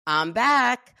I'm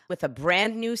back with a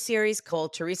brand new series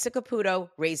called Teresa Caputo,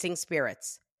 Raising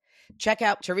Spirits. Check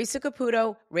out Teresa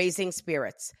Caputo, Raising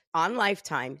Spirits on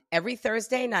Lifetime every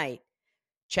Thursday night.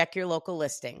 Check your local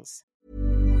listings.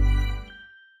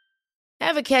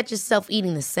 Ever catch yourself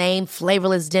eating the same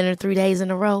flavorless dinner 3 days in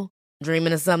a row?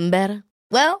 Dreaming of something better?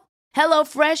 Well,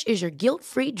 HelloFresh is your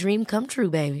guilt-free dream come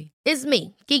true, baby. It's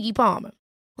me, Keke Palmer.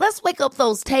 Let's wake up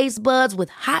those taste buds with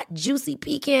hot, juicy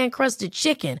pecan-crusted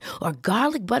chicken or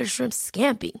garlic butter shrimp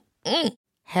scampi.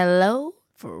 Hello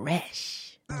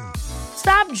Fresh.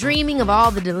 Stop dreaming of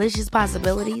all the delicious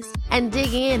possibilities and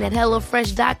dig in at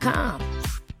HelloFresh.com.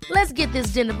 Let's get this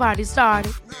dinner party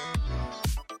started.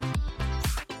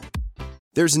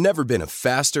 There's never been a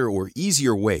faster or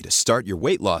easier way to start your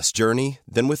weight loss journey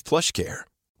than with PlushCare.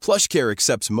 PlushCare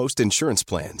accepts most insurance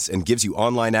plans and gives you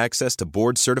online access to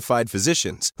board-certified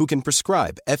physicians who can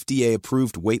prescribe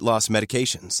FDA-approved weight loss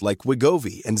medications like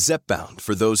Wegovy and Zepbound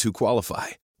for those who qualify.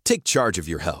 Take charge of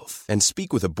your health and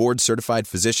speak with a board-certified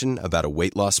physician about a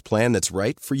weight loss plan that's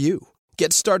right for you.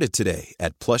 Get started today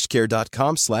at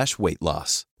plushcare.com/weight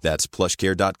loss. That's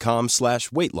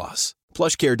plushcare.com/weight loss.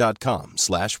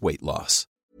 plushcare.com/weight loss.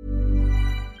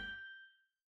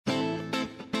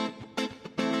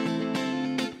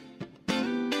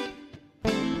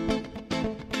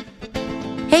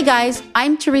 Hey guys,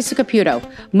 I'm Teresa Caputo.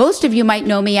 Most of you might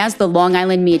know me as the Long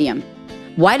Island Medium.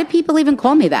 Why do people even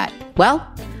call me that? Well,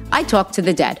 I talk to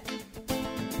the dead.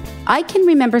 I can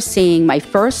remember seeing my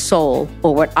first soul,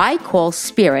 or what I call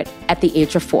spirit, at the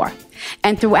age of 4.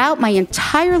 And throughout my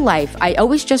entire life, I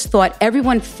always just thought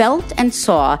everyone felt and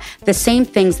saw the same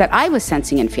things that I was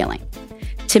sensing and feeling.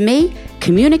 To me,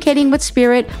 communicating with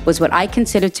spirit was what I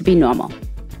considered to be normal.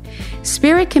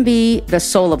 Spirit can be the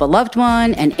soul of a loved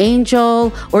one, an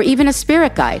angel, or even a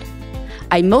spirit guide.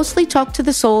 I mostly talk to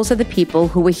the souls of the people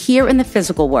who were here in the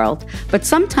physical world, but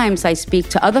sometimes I speak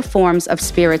to other forms of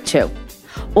spirit too.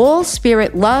 All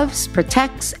spirit loves,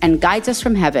 protects, and guides us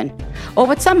from heaven, or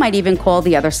what some might even call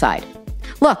the other side.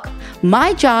 Look,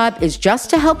 my job is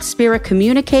just to help spirit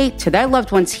communicate to their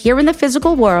loved ones here in the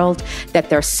physical world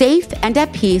that they're safe and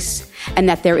at peace, and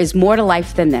that there is more to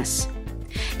life than this.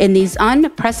 In these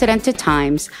unprecedented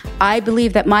times, I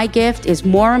believe that my gift is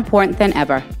more important than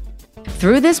ever.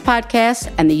 Through this podcast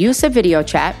and the use of video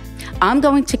chat, I'm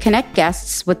going to connect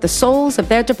guests with the souls of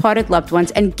their departed loved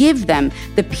ones and give them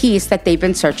the peace that they've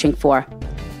been searching for.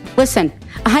 Listen,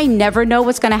 I never know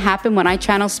what's going to happen when I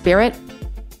channel spirit.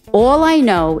 All I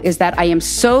know is that I am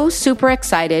so super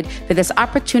excited for this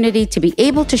opportunity to be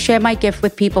able to share my gift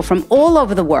with people from all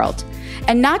over the world.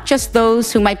 And not just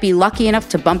those who might be lucky enough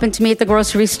to bump into me at the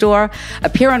grocery store,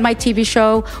 appear on my TV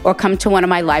show, or come to one of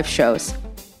my live shows.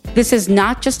 This is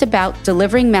not just about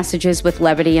delivering messages with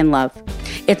levity and love.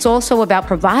 It's also about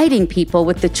providing people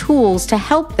with the tools to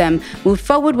help them move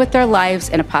forward with their lives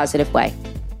in a positive way.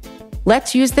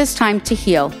 Let's use this time to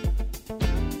heal.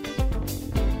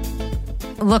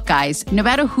 Look, guys, no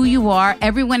matter who you are,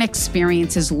 everyone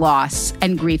experiences loss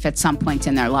and grief at some point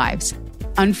in their lives.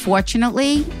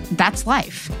 Unfortunately, that's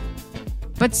life.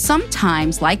 But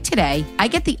sometimes, like today, I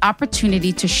get the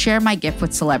opportunity to share my gift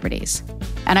with celebrities.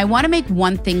 And I want to make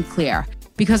one thing clear,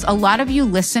 because a lot of you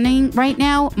listening right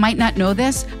now might not know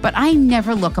this, but I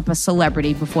never look up a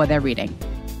celebrity before their reading.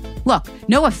 Look,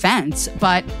 no offense,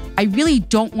 but I really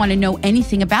don't want to know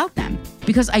anything about them,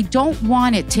 because I don't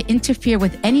want it to interfere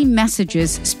with any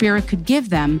messages Spirit could give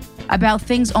them about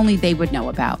things only they would know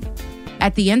about.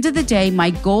 At the end of the day,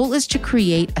 my goal is to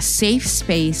create a safe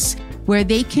space where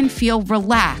they can feel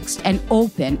relaxed and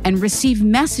open and receive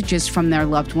messages from their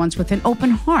loved ones with an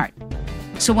open heart.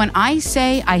 So when I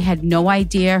say I had no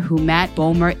idea who Matt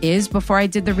Bomer is before I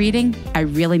did the reading, I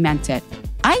really meant it.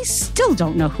 I still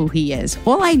don't know who he is.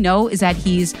 All I know is that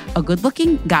he's a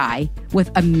good-looking guy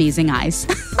with amazing eyes.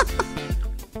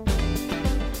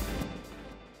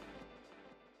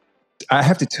 I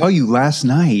have to tell you, last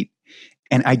night,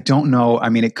 and I don't know, I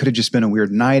mean, it could have just been a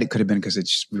weird night. It could have been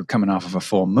because we were coming off of a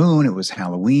full moon. It was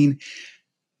Halloween.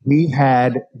 We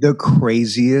had the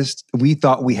craziest, we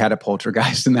thought we had a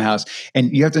poltergeist in the house.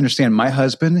 And you have to understand, my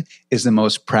husband is the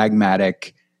most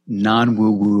pragmatic,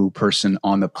 non-woo-woo person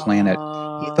on the planet.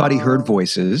 He thought he heard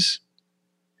voices.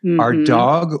 Mm-hmm. Our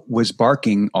dog was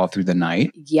barking all through the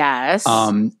night. Yes.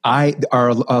 Our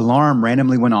alarm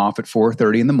randomly went off at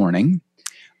 4:30 in the morning.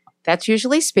 That's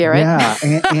usually Spirit. Yeah.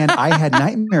 And I had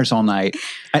nightmares all night.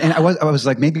 And I was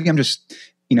like, maybe I'm just,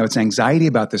 it's anxiety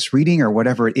about this reading or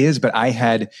whatever it is. But I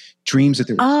had dreams that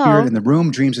there was spirit in the room,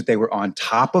 dreams that they were on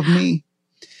top of me.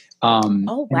 Wow.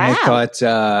 And I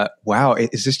thought, wow,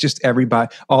 is this just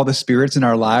everybody, all the spirits in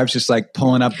our lives just like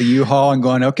pulling up the U-Haul and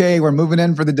going, okay, we're moving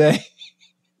in for the day?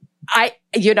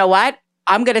 You know what?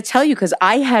 I'm going to tell you because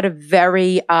I had a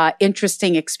very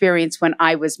interesting experience when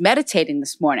I was meditating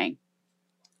this morning.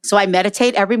 So I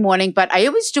meditate every morning, but I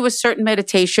always do a certain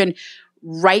meditation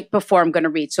right before I'm going to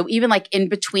read. So even like in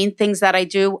between things that I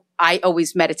do, I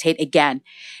always meditate again.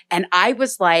 And I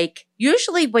was like,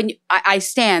 usually when I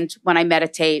stand when I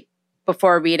meditate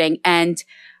before reading, and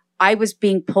I was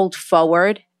being pulled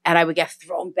forward and I would get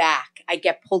thrown back. I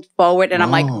get pulled forward and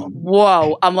I'm like,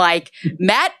 whoa. I'm like,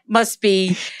 Matt must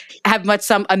have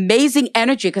some amazing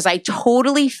energy because I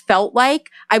totally felt like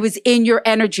I was in your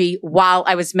energy while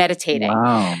I was meditating.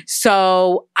 Wow.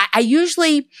 So I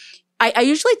usually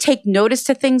take notice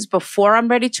to things before I'm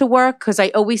ready to work because I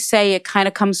always say it kind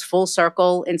of comes full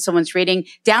circle in someone's reading,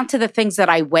 down to the things that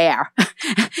I wear,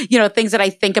 things that I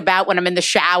think about when I'm in the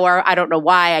shower. I don't know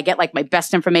why. I get like my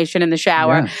best information in the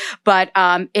shower, but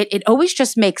it always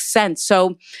just makes sense.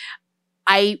 So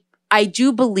I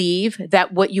do believe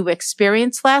that what you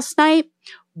experienced last night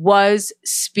was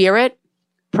spirit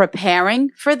preparing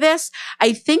for this.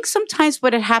 I think sometimes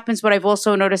what I've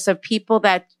also noticed of people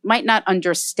that might not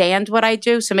understand what I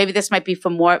do. So maybe this might be for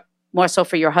more so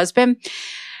for your husband.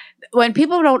 When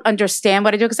people don't understand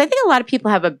what I do, because I think a lot of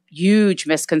people have a huge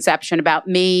misconception about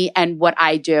me and what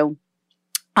I do.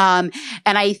 And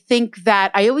I think that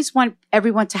I always want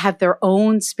everyone to have their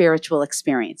own spiritual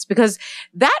experience because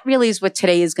that really is what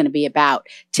today is going to be about.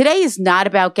 Today is not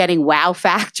about getting wow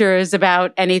factors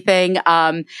about anything.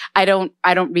 I don't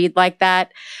read like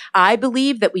that. I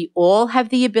believe that we all have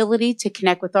the ability to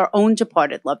connect with our own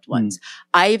departed loved ones.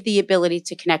 I have the ability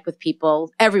to connect with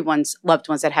everyone's loved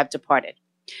ones that have departed.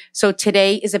 So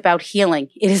today is about healing.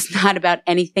 It is not about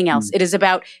anything else. It is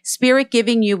about spirit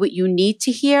giving you what you need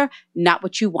to hear, not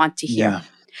what you want to hear. Yeah.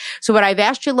 So what I've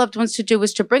asked your loved ones to do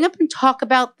is to bring up and talk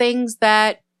about things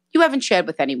that you haven't shared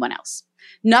with anyone else.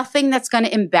 Nothing that's going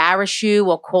to embarrass you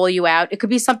or call you out. It could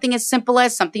be something as simple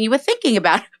as something you were thinking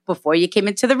about before you came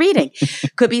into the reading.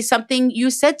 Could be something you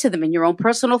said to them in your own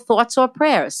personal thoughts or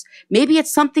prayers. Maybe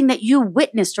it's something that you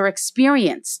witnessed or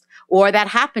experienced or that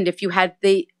happened if you had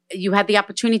the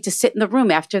opportunity to sit in the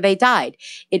room after they died.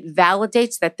 It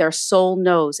validates that their soul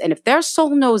knows. And if their soul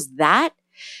knows that,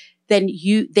 then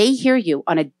they hear you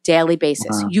on a daily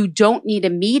basis. Wow. You don't need a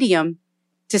medium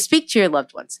to speak to your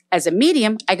loved ones. As a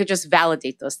medium, I could just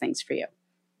validate those things for you.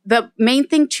 The main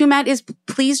thing too, Matt, is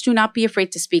please do not be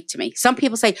afraid to speak to me. Some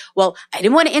people say, well, I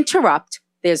didn't want to interrupt.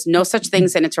 There's no such thing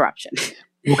as an interruption.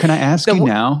 Well, can I ask you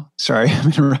now? Sorry, I'm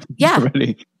interrupting you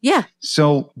already. Yeah.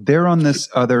 So they're on this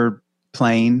other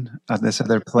plane, this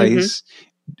other place.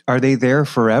 Are they there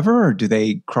forever or do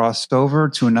they cross over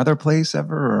to another place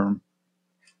ever? Or?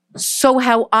 So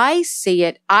how I see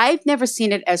it, I've never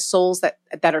seen it as souls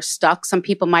that are stuck. Some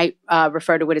people might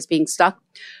refer to it as being stuck.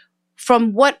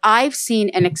 From what I've seen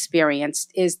and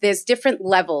experienced is there's different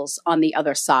levels on the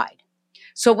other side.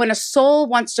 So when a soul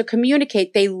wants to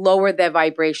communicate, they lower their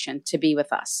vibration to be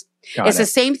with us. It's the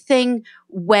same thing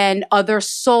when other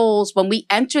souls, when we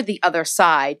enter the other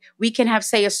side, we can have,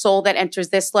 say, a soul that enters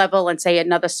this level and say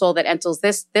another soul that enters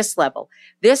this level.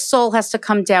 This soul has to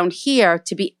come down here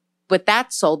to be with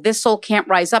that soul. This soul can't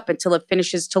rise up until it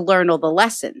finishes to learn all the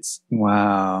lessons.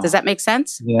 Wow. Does that make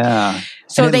sense? Yeah.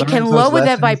 So they can lower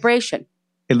their vibration.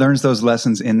 It learns those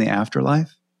lessons in the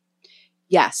afterlife?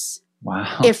 Yes.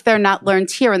 Wow. If they're not learned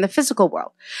here in the physical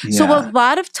world. Yeah. So a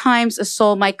lot of times a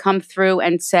soul might come through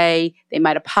and say they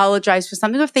might apologize for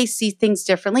something. If they see things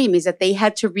differently, it means that they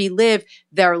had to relive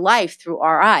their life through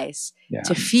our eyes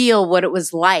to feel what it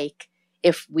was like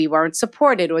if we weren't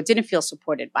supported or didn't feel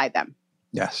supported by them.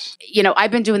 Yes. I've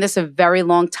been doing this a very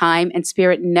long time, and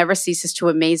Spirit never ceases to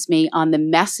amaze me on the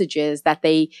messages that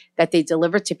they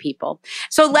deliver to people.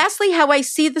 So lastly, how I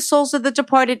see the souls of the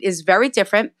departed is very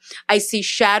different. I see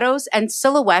shadows and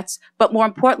silhouettes, but more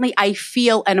importantly, I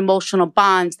feel an emotional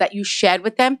bond that you shared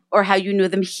with them or how you knew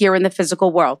them here in the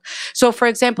physical world. So for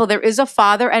example, there is a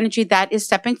father energy that is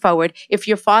stepping forward. If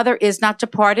your father is not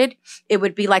departed, it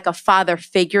would be like a father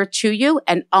figure to you,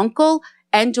 an uncle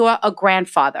and or a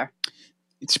grandfather.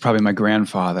 It's probably my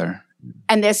grandfather.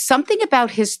 And there's something about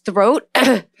his throat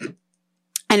and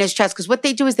his chest, because what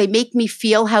they do is they make me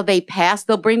feel how they pass.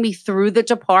 They'll bring me through the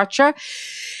departure.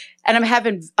 And I'm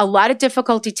having a lot of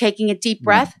difficulty taking a deep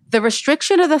breath. The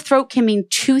restriction of the throat can mean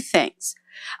two things.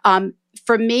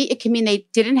 For me, it can mean they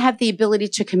didn't have the ability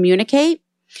to communicate,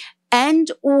 and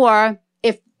or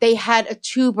if they had a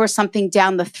tube or something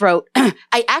down the throat.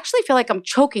 I actually feel like I'm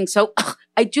choking. So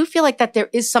I do feel like that there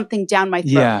is something down my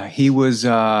throat. Yeah, he was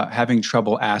having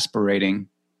trouble aspirating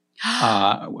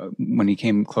when he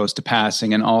came close to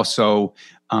passing. And also,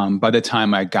 by the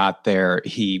time I got there,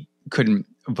 he couldn't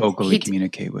vocally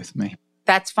communicate with me.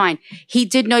 That's fine. He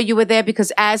did know you were there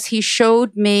because as he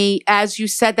showed me, as you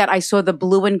said that, I saw the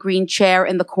blue and green chair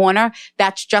in the corner.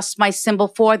 That's just my symbol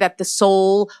for that the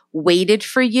soul waited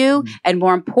for you. And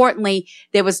more importantly,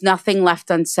 there was nothing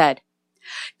left unsaid.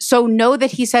 So know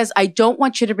that he says, I don't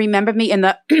want you to remember me in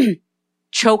the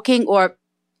choking or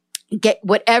get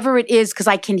whatever it is, because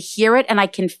I can hear it and I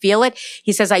can feel it.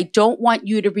 He says, I don't want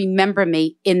you to remember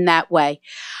me in that way.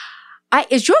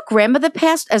 Is your grandmother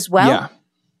passed as well? Yeah.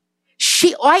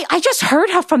 I just heard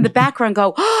her from the background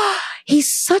go, oh,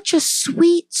 he's such a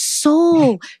sweet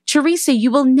soul. Teresa,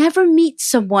 you will never meet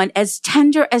someone as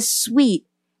tender, as sweet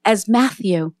as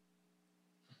Matthew.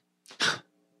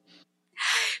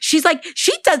 She's like,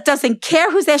 she doesn't care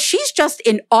who's there. She's just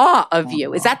in awe of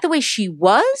you. Is that the way she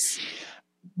was?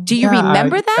 Do you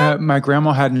remember that? My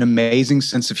grandma had an amazing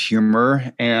sense of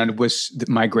humor and was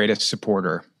my greatest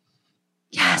supporter.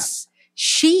 Yes.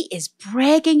 She is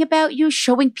bragging about you,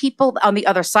 showing people on the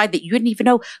other side that you didn't even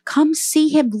know, come see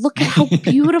him. Look at how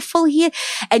beautiful he is.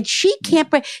 And she can't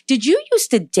brag. Did you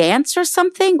used to dance or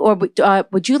something? Or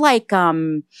would you like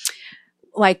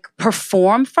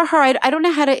perform for her? I don't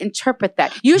know how to interpret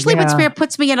that. Usually when Spirit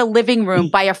puts me in a living room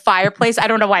by a fireplace, I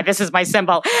don't know why, this is my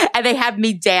symbol, and they have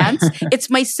me dance. It's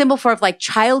my symbol for like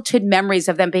childhood memories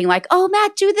of them being like, oh,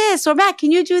 Matt, do this, or Matt,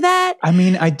 can you do that? I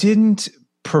mean, I didn't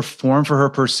perform for her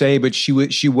per se, but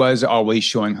she was always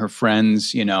showing her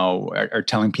friends, or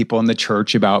telling people in the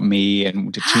church about me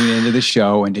and to tune into the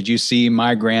show. And did you see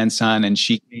my grandson? And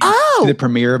she came to the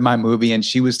premiere of my movie, and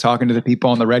she was talking to the people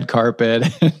on the red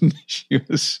carpet. And she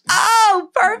was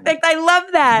perfect. I love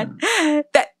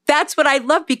that. That's what I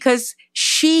love, because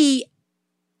she's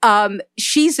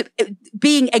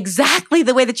being exactly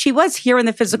the way that she was here in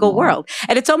the physical world.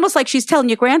 And it's almost like she's telling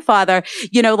your grandfather,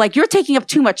 like, you're taking up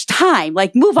too much time,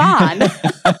 like, move on.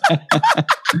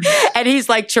 And he's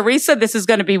like, Teresa, this is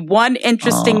going to be one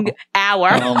interesting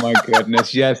hour. Oh my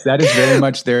goodness. Yes, that is very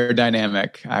much their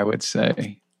dynamic, I would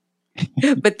say.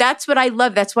 But that's what I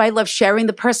love. That's why I love sharing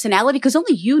the personality, because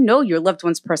only you know your loved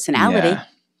one's personality.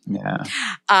 Yeah.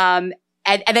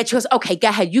 And then she goes, okay, go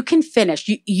ahead. You can finish.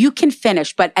 You can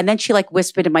finish. And then she like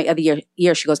whispered in my other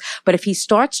ear, she goes, but if he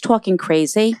starts talking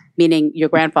crazy, meaning your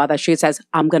grandfather, she says,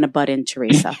 I'm going to butt in,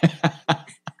 Teresa.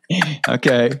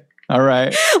 Okay. All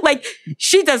right. Like,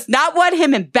 she does not want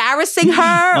him embarrassing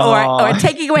her or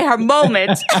taking away her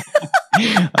moment.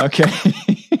 Okay.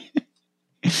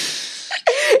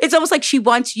 It's almost like she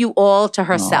wants you all to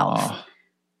herself.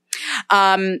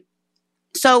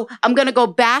 So I'm going to go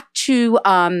back to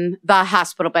the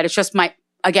hospital bed. It's just my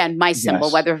symbol,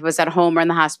 whether it was at home or in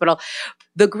the hospital.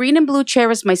 The green and blue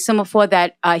chair is my symbol for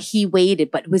that he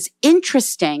waited. But it was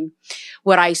interesting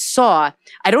what I saw.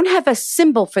 I don't have a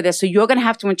symbol for this, so you're going to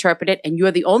have to interpret it. And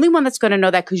you're the only one that's going to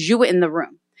know that because you were in the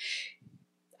room.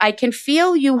 I can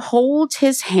feel you hold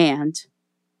his hand,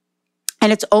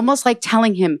 and it's almost like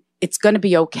telling him it's going to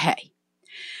be okay.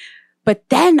 But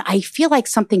then I feel like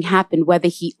something happened, whether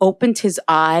he opened his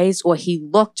eyes or he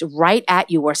looked right at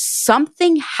you, or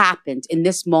something happened in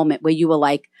this moment where you were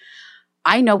like,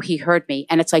 I know he heard me.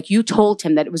 And it's like you told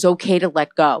him that it was okay to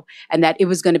let go and that it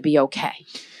was going to be okay.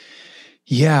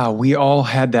 Yeah, we all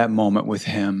had that moment with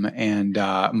him. And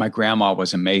my grandma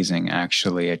was amazing,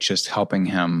 actually, at just helping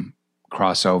him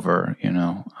cross over,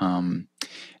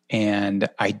 and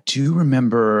I do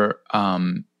remember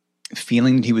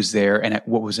feeling that he was there. And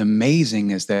what was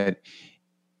amazing is that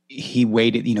he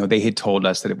waited, they had told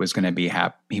us that it was going to be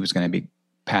he was going to be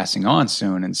passing on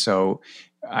soon. And so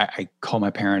I called my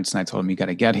parents and I told them, you got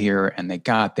to get here. And they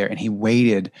got there, and he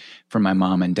waited for my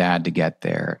mom and dad to get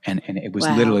there. And it was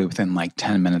literally within like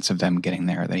 10 minutes of them getting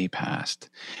there that he passed.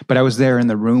 But I was there in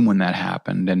the room when that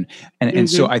happened. And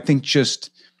so I think just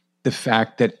the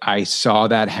fact that I saw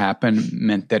that happen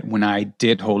meant that when I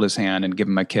did hold his hand and give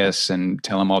him a kiss and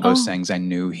tell him all those things, I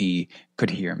knew he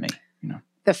could hear me.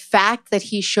 The fact that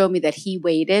he showed me that he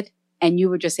waited and you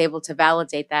were just able to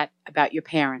validate that about your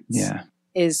parents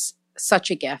is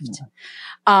such a gift.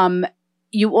 Yeah.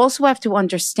 You also have to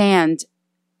understand,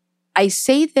 I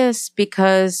say this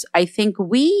because I think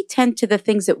we tend to the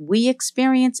things that we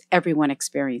experience, everyone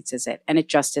experiences it, and it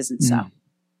just isn't so.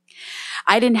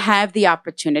 I didn't have the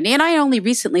opportunity. And I only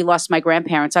recently lost my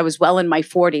grandparents. I was well in my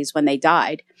 40s when they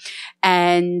died.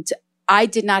 And I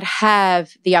did not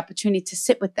have the opportunity to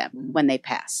sit with them when they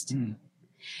passed.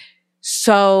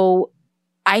 So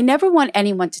I never want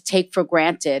anyone to take for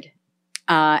granted.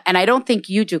 And I don't think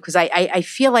you do, because I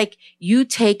feel like you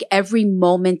take every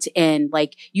moment in,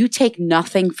 like you take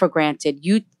nothing for granted.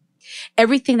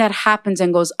 Everything that happens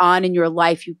and goes on in your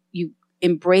life, you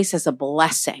embrace as a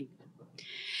blessing.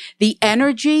 The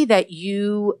energy that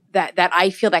I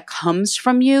feel that comes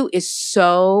from you is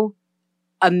so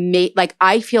amazing. Like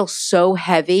I feel so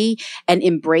heavy and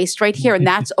embraced right here. And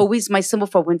that's always my symbol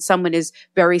for when someone is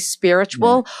very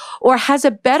spiritual or has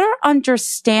a better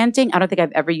understanding. I don't think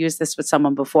I've ever used this with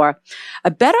someone before.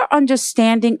 A better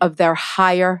understanding of their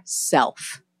higher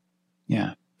self.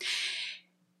 Yeah.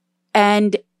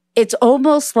 And it's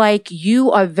almost like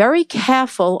you are very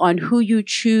careful on who you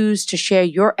choose to share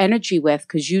your energy with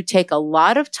because you take a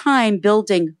lot of time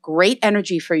building great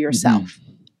energy for yourself. Mm-hmm.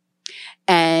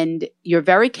 And you're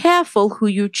very careful who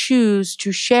you choose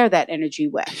to share that energy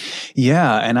with.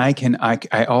 Yeah. And I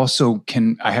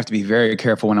have to be very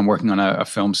careful when I'm working on a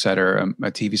film set or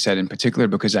a TV set in particular,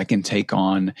 because I can take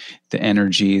on the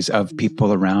energies of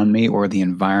people around me or the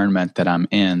environment that I'm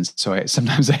in. So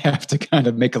sometimes I have to kind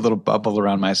of make a little bubble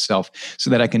around myself so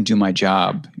that I can do my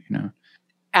job, you know?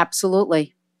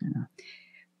 Absolutely. Yeah.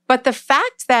 But the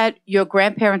fact that your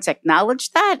grandparents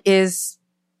acknowledged that is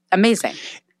amazing.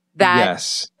 That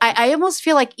yes. I almost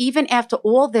feel like even after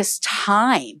all this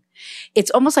time, it's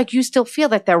almost like you still feel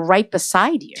that they're right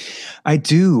beside you. I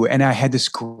do. And I had this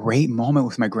great moment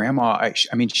with my grandma.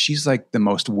 I mean, she's like the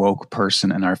most woke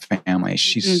person in our family.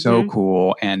 She's so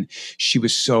cool. And she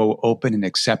was so open and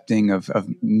accepting of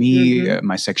me,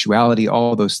 my sexuality,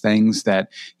 all those things that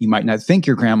you might not think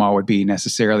your grandma would be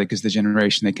necessarily because the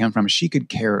generation they come from, she could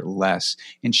care less.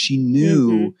 And she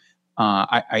knew...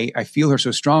 I feel her so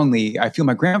strongly. I feel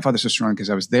my grandfather so strongly because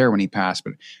I was there when he passed,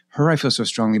 but her I feel so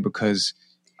strongly because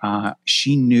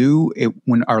she knew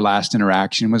when our last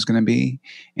interaction was going to be,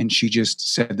 and she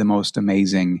just said the most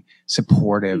amazing,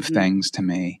 supportive things to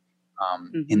me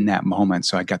in that moment.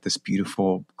 So I got this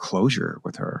beautiful closure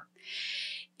with her.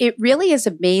 It really is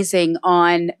amazing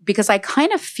because I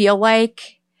kind of feel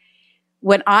like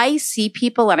when I see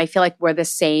people and I feel like we're the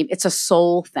same, it's a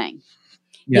soul thing.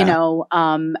 Yeah. You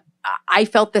know, I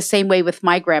felt the same way with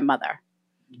my grandmother.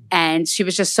 And she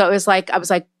was just so, it was like, I was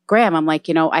like, Graham, I'm like,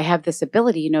 you know, I have this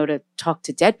ability, you know, to talk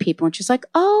to dead people. And she's like,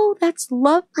 oh, that's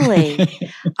lovely.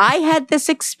 I had this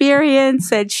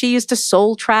experience, and she used to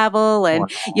soul travel,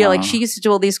 and, you know, like she used to do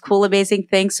all these cool, amazing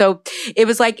things. So it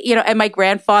was like, you know, and my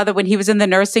grandfather, when he was in the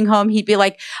nursing home, he'd be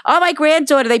like, oh, my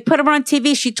granddaughter, they put her on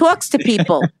TV. She talks to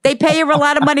people. They pay her a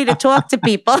lot of money to talk to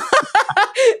people.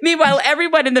 Meanwhile,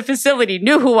 everyone in the facility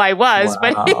knew who I was.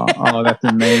 Wow. But oh, that's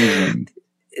amazing.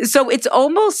 So it's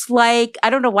almost like, I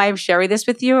don't know why I'm sharing this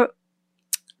with you,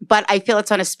 but I feel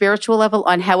it's on a spiritual level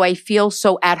on how I feel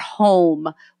so at home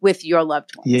with your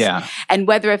loved ones. Yeah. And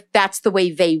whether if that's the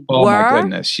way they were. Oh my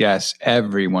goodness. Yes.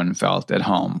 Everyone felt at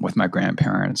home with my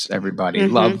grandparents. Everybody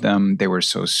loved them. They were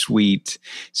so sweet,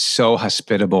 so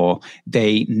hospitable.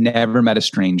 They never met a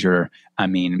stranger. I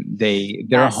mean,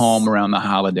 their home around the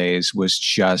holidays was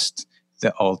just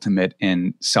the ultimate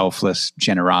in selfless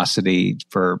generosity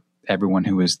for everyone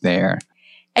who was there.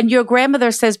 And your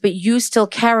grandmother says, but you still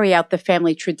carry out the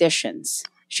family traditions.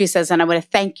 She says, and I want to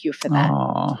thank you for that.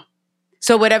 Aww.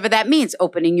 So whatever that means,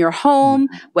 opening your home,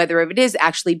 whether it is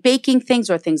actually baking things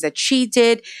or things that she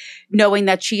did, knowing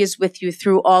that she is with you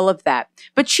through all of that.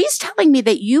 But she's telling me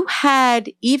that you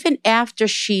had, even after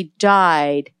she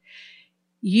died,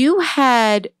 you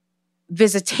had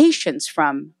visitations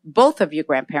from both of your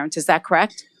grandparents. Is that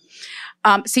correct?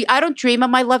 See, I don't dream of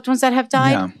my loved ones that have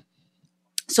died. Yeah.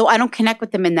 So I don't connect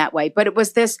with them in that way. But it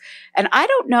was this, and I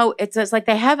don't know, it's like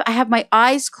I have my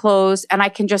eyes closed and I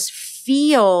can just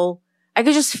feel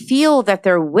that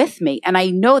they're with me. And I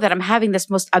know that I'm having this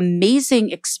most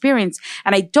amazing experience.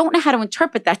 And I don't know how to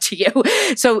interpret that to you.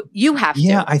 So you have to.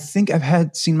 Yeah, I think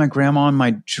I've seen my grandma in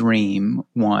my dream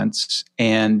once.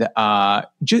 And I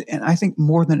think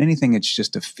more than anything, it's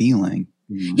just a feeling.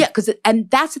 Yeah, and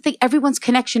that's the thing. Everyone's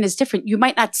connection is different. You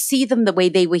might not see them the way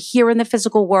they were here in the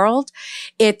physical world.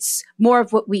 It's more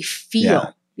of what we feel.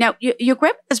 Yeah. Now, your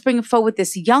grandmother's bringing forward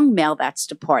this young male that's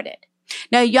departed.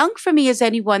 Now, young for me is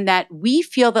anyone that we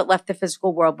feel that left the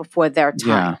physical world before their time.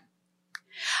 Yeah.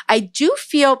 I do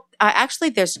feel,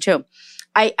 actually, there's two.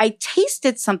 I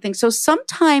tasted something. So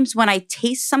sometimes when I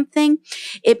taste something,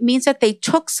 it means that they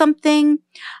took something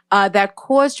that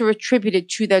caused or attributed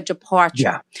to their departure.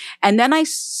 Yeah. And then I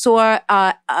saw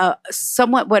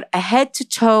somewhat a head to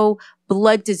toe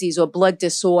blood disease or blood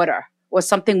disorder or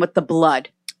something with the blood.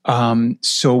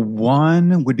 So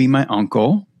one would be my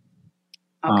uncle,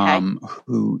 okay.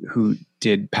 who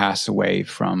did pass away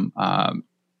from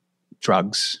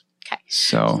drugs. Okay.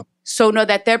 So know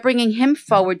that they're bringing him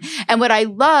forward. And what I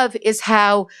love is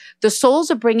how the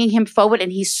souls are bringing him forward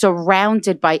and he's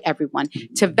surrounded by everyone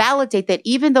to validate that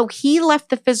even though he left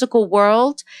the physical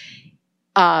world,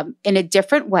 in a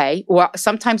different way, or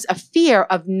sometimes a fear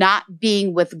of not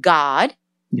being with God.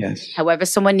 Yes. However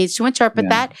someone needs to interpret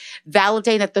that,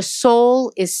 validating that the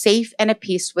soul is safe and at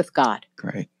peace with God.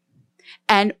 Great.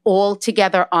 And all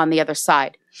together on the other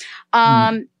side.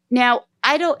 Now,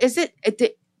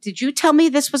 did you tell me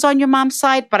this was on your mom's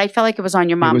side? But I felt like it was on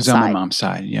your mom's side. It was on my mom's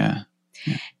side, yeah.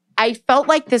 I felt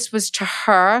like this was to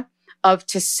her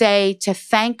to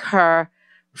thank her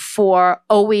for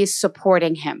always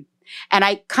supporting him. And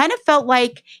I kind of felt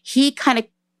like he kind of,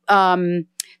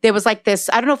 there was like this,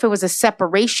 I don't know if it was a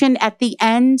separation at the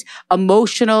end,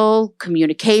 emotional,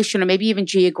 communication, or maybe even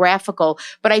geographical,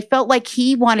 but I felt like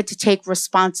he wanted to take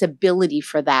responsibility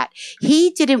for that.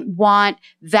 He didn't want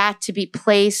that to be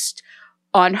placed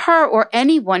on her or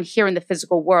anyone here in the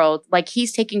physical world, like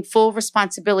he's taking full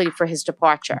responsibility for his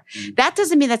departure. That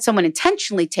doesn't mean that someone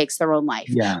intentionally takes their own life.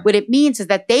 Yeah. What it means is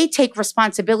that they take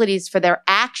responsibilities for their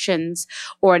actions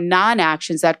or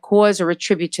non-actions that cause or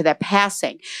attribute to their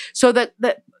passing. So the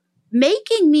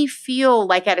making me feel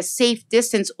like at a safe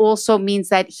distance also means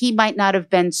that he might not have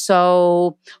been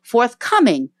so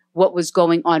forthcoming what was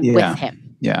going on with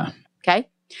him. Yeah. Okay.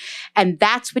 And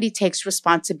that's what he takes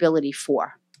responsibility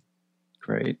for.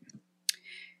 Great.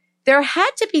 There had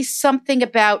to be something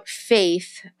about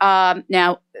faith.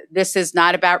 Now, this is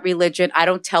not about religion. I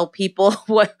don't tell people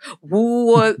what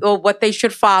they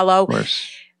should follow. Of course.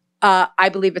 I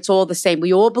believe it's all the same.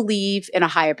 We all believe in a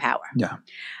higher power. Yeah.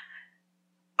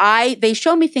 They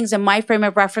show me things in my frame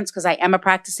of reference because I am a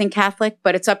practicing Catholic,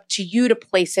 but it's up to you to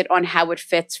place it on how it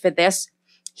fits for this.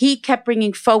 He kept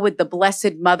bringing forward the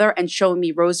Blessed Mother and showing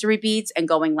me rosary beads and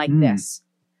going like this.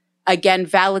 Again,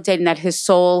 validating that his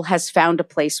soul has found a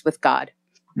place with God.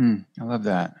 I love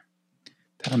that.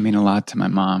 That'll mean a lot to my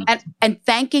mom. And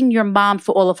thanking your mom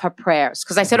for all of her prayers.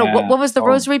 Because I said, what was the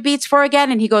rosary beads for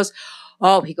again? And he goes,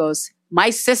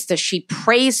 my sister, she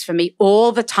prays for me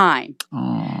all the time.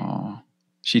 Oh,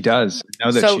 she does. I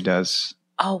know that she does.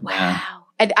 Oh, wow. Yeah.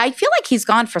 And I feel like he's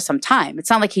gone for some time. It's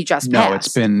not like he just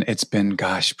passed. No, it's been,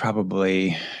 gosh,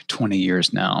 probably 20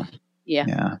 years now.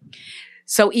 Yeah.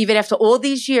 So even after all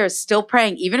these years, still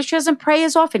praying, even if she doesn't pray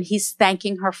as often, he's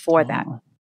thanking her for that.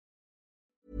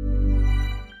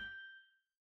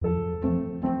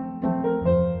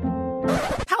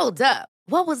 Hold up.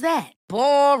 What was that?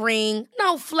 Boring.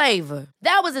 No flavor.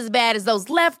 That was as bad as those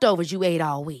leftovers you ate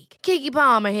all week. Keke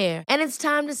Palmer here. And it's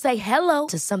time to say hello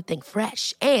to something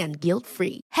fresh and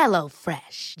guilt-free. Hello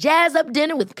Fresh. Jazz up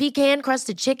dinner with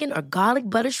pecan-crusted chicken or garlic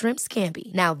butter shrimp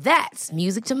scampi. Now that's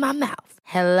music to my mouth.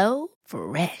 Hello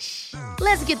Fresh.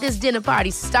 Let's get this dinner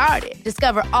party started.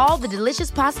 Discover all the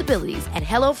delicious possibilities at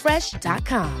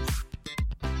HelloFresh.com.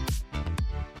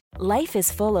 Life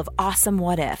is full of awesome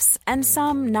what-ifs, and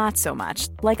some not so much,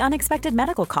 like unexpected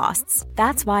medical costs.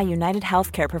 That's why United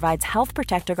Healthcare provides Health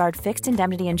Protector Guard fixed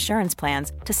indemnity insurance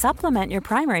plans to supplement your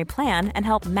primary plan and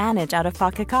help manage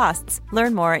out-of-pocket costs.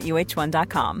 Learn more at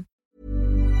UH1.com.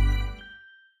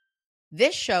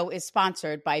 This show is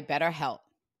sponsored by BetterHelp.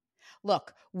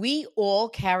 Look, we all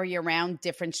carry around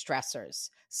different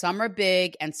stressors. Some are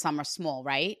big and some are small,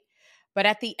 right? But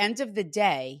at the end of the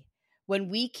day, when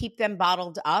we keep them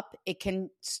bottled up, it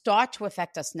can start to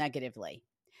affect us negatively.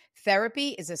 Therapy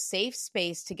is a safe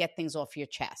space to get things off your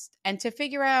chest and to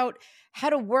figure out how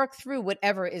to work through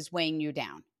whatever is weighing you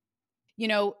down. You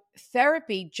know,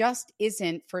 therapy just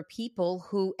isn't for people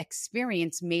who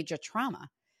experience major trauma.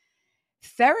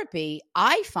 Therapy,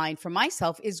 I find for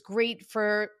myself, is great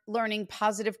for learning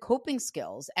positive coping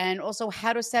skills and also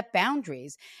how to set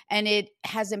boundaries. And it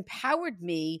has empowered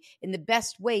me in the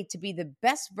best way to be the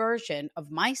best version of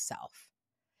myself.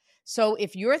 So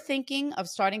if you're thinking of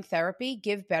starting therapy,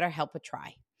 give BetterHelp a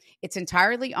try. It's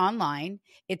entirely online.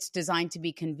 It's designed to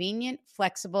be convenient,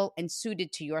 flexible, and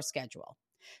suited to your schedule.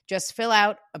 Just fill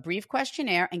out a brief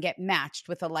questionnaire and get matched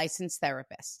with a licensed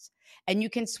therapist. And you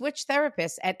can switch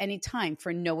therapists at any time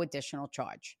for no additional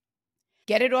charge.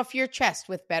 Get it off your chest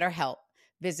with BetterHelp.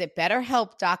 Visit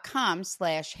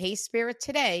BetterHelp.com/HeySpirit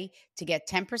today to get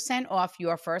 10% off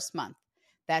your first month.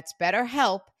 That's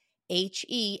BetterHelp,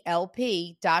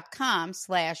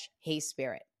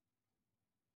 HELP.com/HeySpirit.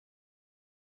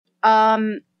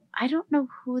 I don't know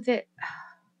who that...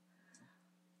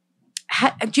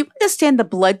 Do you understand the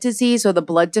blood disease or the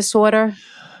blood disorder?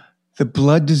 The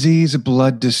blood disease, a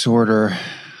blood disorder,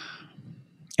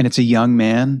 and it's a young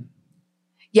man?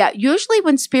 Yeah, usually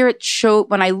when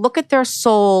when I look at their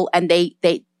soul and they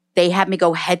have me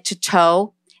go head to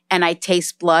toe and I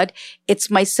taste blood,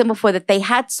 it's my symbol for that they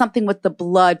had something with the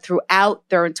blood throughout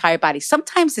their entire body.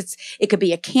 Sometimes it could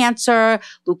be a cancer,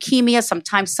 leukemia.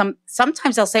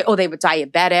 Sometimes they'll say, oh, they were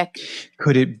diabetic.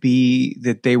 Could it be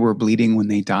that they were bleeding when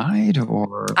they died,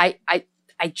 or?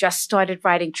 I just started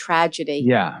writing tragedy.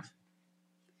 Yeah.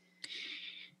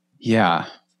 Yeah.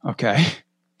 Okay.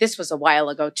 This was a while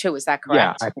ago too. Is that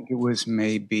correct? Yeah, I think it was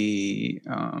maybe,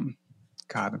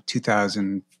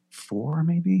 2004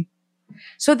 maybe.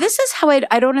 So this is how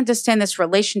I don't understand this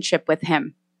relationship with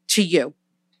him to you.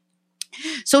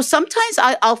 So sometimes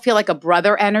I'll feel like a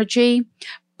brother energy,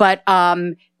 but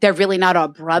they're really not a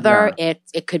brother. Yeah.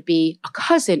 It could be a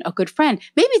cousin, a good friend.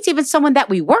 Maybe it's even someone that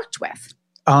we worked with.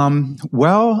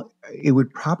 Well, it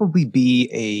would probably be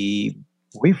a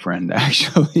boyfriend,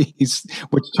 actually,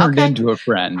 which turned into a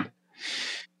friend.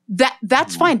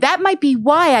 That's fine. That might be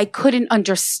why I couldn't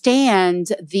understand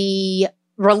the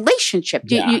relationship.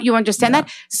 Do you understand that?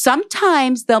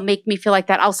 Sometimes they'll make me feel like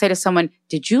that. I'll say to someone,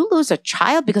 did you lose a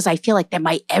child? Because I feel like they're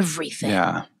my everything.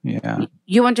 Yeah. Yeah.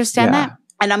 You understand that?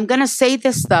 And I'm going to say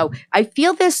this though. I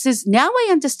feel this is, now I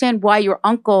understand why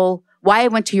I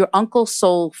went to your uncle's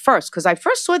soul first. Because I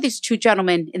first saw these two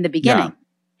gentlemen in the beginning. Yeah.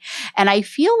 And I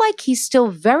feel like he's still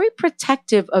very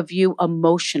protective of you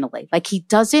emotionally. Like he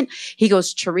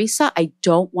goes, Teresa, I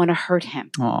don't want to hurt him.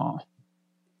 Oh.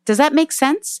 Does that make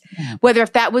sense? Yeah. Whether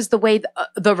if that was the way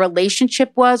the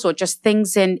relationship was or just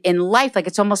things in life, like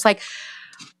it's almost like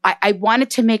I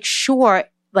wanted to make sure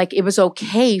like it was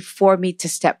okay for me to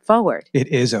step forward. It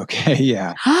is okay.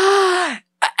 Yeah.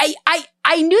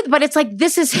 I knew, but it's like,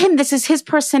 this is him. This is his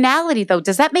personality though.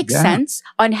 Does that make sense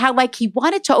on how like he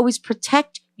wanted to always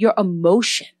protect your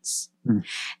emotions?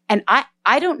 And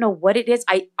I don't know what it is.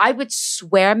 I would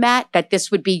swear, Matt, that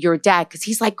this would be your dad because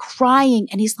he's like crying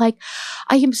and he's like,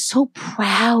 I am so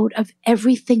proud of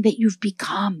everything that you've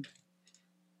become.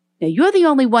 Now you're the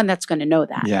only one that's going to know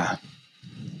that. Yeah.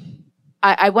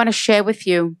 I want to share with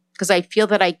you because I feel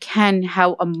that I can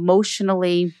how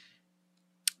emotionally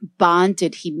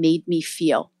bonded he made me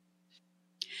feel.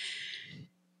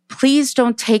 Please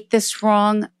don't take this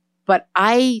wrong, but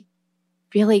I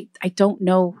don't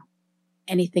know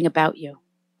anything about you.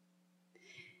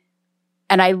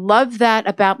 And I love that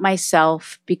about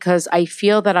myself because I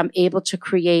feel that I'm able to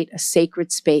create a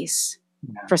sacred space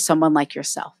for someone like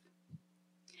yourself.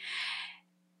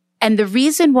 And the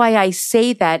reason why I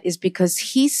say that is because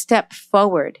he stepped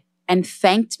forward and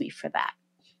thanked me for that.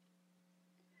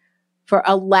 For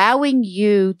allowing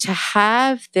you to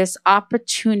have this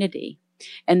opportunity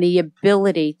and the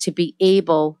ability to be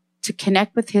able to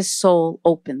connect with his soul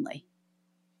openly.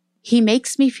 He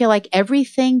makes me feel like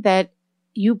everything that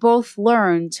you both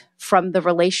learned from the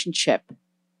relationship,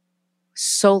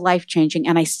 so life-changing,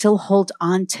 and I still hold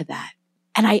on to that.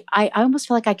 And I almost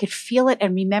feel like I could feel it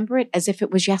and remember it as if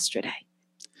it was yesterday.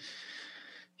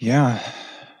 Yeah.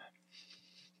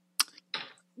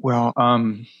 Well,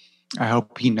 I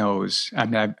hope he knows. I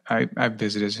mean, I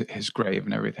visited his grave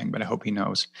and everything, but I hope he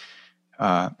knows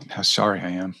how sorry I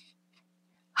am.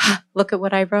 Look at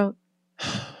what I wrote.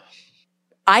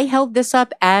 I held this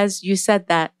up as you said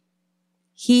that.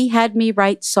 He had me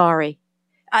write sorry.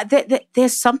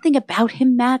 There's something about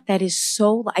him, Matt, that is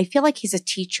so, I feel like he's a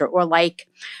teacher or like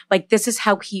this is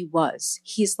how he was.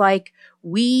 He's like,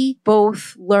 we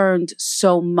both learned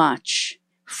so much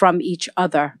from each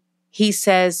other. He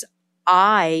says,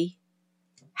 I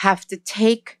have to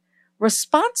take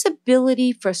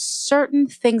responsibility for certain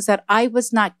things that I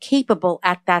was not capable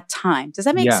at that time. Does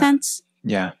that make sense?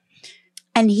 Yeah.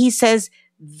 And he says,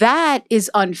 that is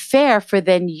unfair for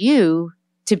then you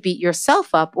to beat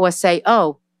yourself up or say,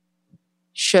 oh,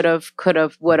 should have, could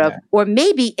have, would have, or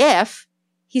maybe if.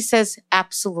 He says,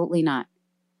 absolutely not.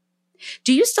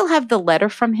 Do you still have the letter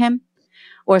from him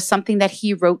or something that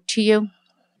he wrote to you?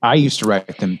 I used to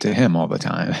write them to him all the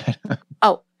time.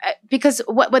 Oh, because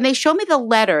when they show me the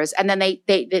letters and then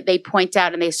they point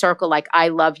out and they circle like, I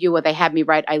love you, or they have me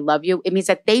write, I love you. It means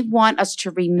that they want us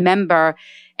to remember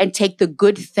and take the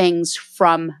good things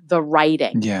from the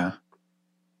writing. Yeah.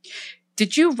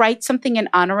 Did you write something in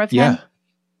honor of him?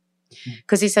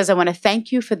 Because he says, I want to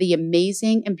thank you for the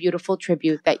amazing and beautiful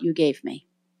tribute that you gave me.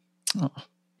 Oh.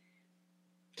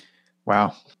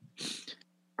 Wow.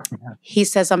 He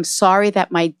says, I'm sorry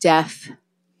that my death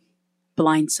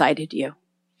blindsided you.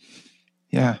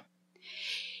 Yeah.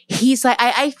 He's like,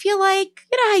 I feel like,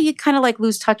 you know how you kind of like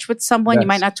lose touch with someone, you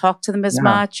might not talk to them as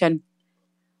much, and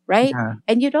right? Yeah.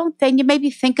 And you don't, then you maybe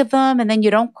think of them and then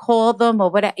you don't call them or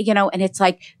whatever, you know, and it's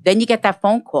like, then you get that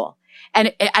phone call.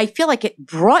 And I feel like it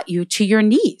brought you to your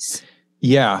knees.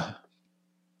 Yeah,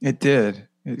 it did.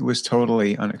 It was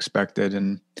totally unexpected.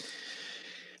 And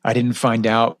I didn't find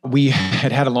out. We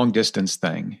had a long distance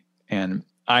thing, and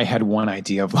I had one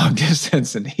idea of long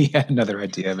distance and he had another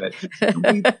idea of it.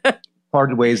 We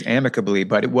parted ways amicably,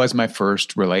 but it was my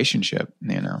first relationship,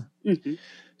 Mm-hmm.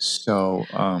 So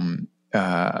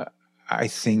I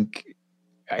think,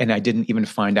 and I didn't even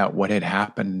find out what had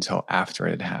happened until after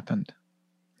it had happened,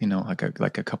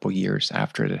 like a couple years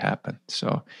after it had happened.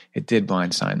 So it did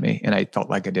blindside me, and I felt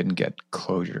like I didn't get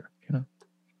closure.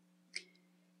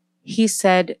 He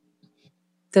said,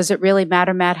 "Does it really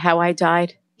matter, Matt, how I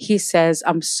died?" He says,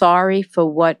 "I'm sorry for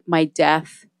what my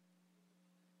death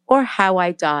or how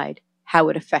I died, how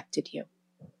it affected you."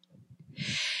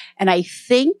 And I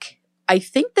think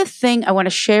the thing I want to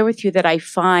share with you that I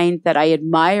find that I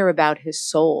admire about his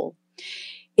soul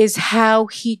is how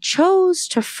he chose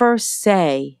to first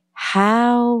say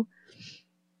how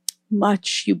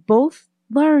much you both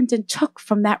learned and took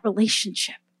from that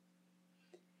relationship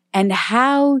and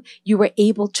how you were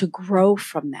able to grow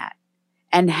from that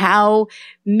and how,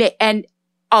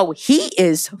 he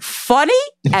is funny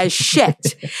as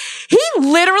shit. He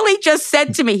literally just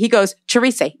said to me, he goes,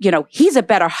 "Teresa, he's a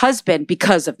better husband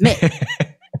because of me."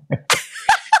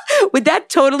 Would that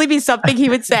totally be something he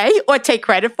would say or take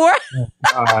credit for?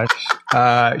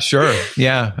 Sure.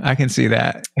 Yeah, I can see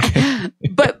that.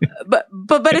 but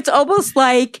it's almost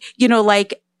like,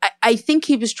 I think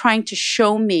he was trying to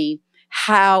show me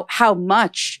how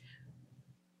much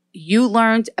you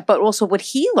learned, but also what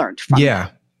he learned from it.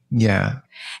 Yeah.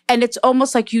 And it's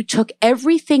almost like you took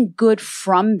everything good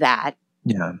from that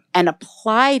and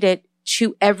applied it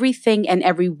to everything and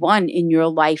everyone in your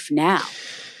life now.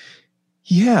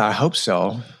 Yeah, I hope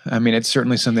so. I mean, it's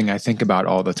certainly something I think about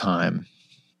all the time.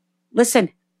 Listen,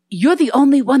 you're the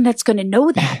only one that's going to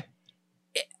know that.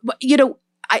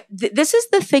 This is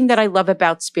the thing that I love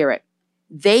about Spirit.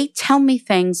 They tell me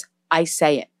things, I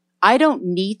say it. I don't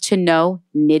need to know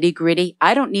nitty-gritty.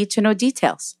 I don't need to know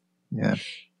details. Yeah.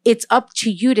 It's up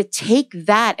to you to take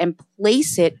that and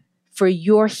place it for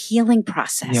your healing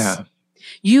process. Yeah.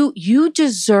 You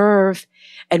deserve,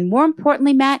 and more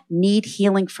importantly, Matt, need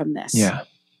healing from this. Yeah.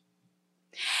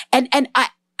 And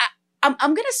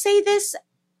I'm going to say this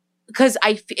because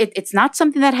it's not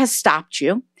something that has stopped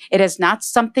you. It is not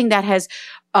something that has,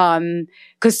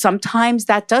 because sometimes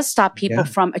that does stop people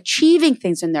from achieving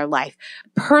things in their life,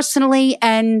 personally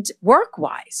and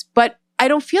work-wise. But I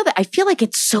don't feel that. I feel like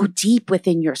it's so deep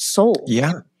within your soul.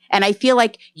 Yeah. And I feel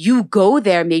like you go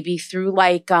there maybe through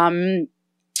like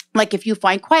if you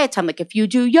find quiet time, like if you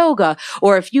do yoga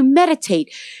or if you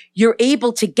meditate, you're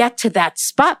able to get to that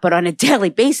spot. But on a daily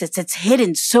basis, it's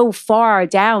hidden so far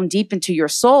down deep into your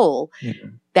soul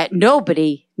that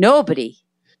nobody,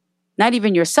 not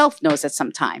even yourself knows it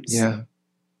sometimes. Yeah.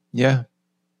 Yeah.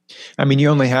 I mean, you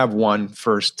only have one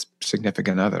first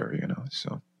significant other,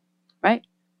 so. Right.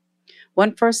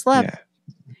 One first love. Yeah.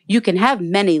 You can have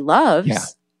many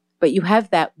loves, but you have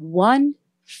that one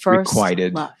first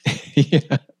requited love.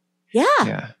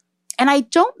 Yeah. And I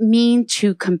don't mean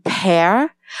to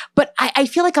compare, but I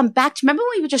feel like I'm back to, remember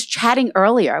when we were just chatting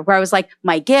earlier where I was like,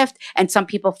 my gift, and some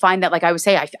people find that, like I would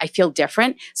say, I feel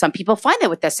different. Some people find that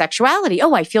with their sexuality.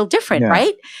 Oh, I feel different,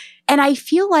 right? And I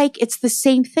feel like it's the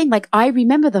same thing. Like I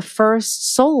remember the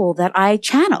first soul that I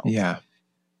channeled. Yeah.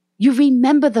 You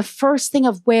remember the first thing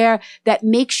of where that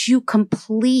makes you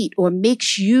complete or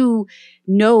makes you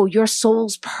know your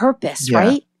soul's purpose,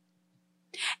 right?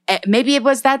 Maybe it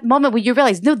was that moment where you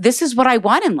realize, no, this is what I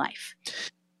want in life,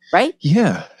 right?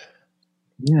 Yeah.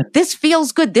 This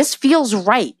feels good. This feels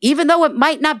right. Even though it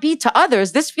might not be to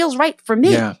others, this feels right for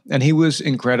me. Yeah. And he was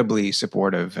incredibly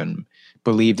supportive and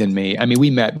believed in me. I mean,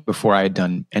 we met before I had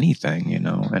done anything,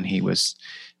 and he was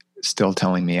still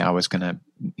telling me I was going to,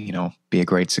 be a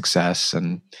great success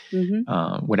and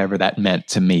whatever that meant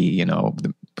to me,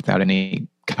 without any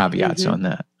caveats on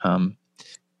that.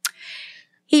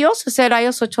 He also said, I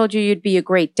also told you you'd be a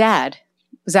great dad.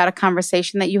 Was that a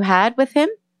conversation that you had with him?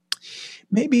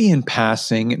 Maybe in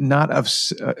passing, not of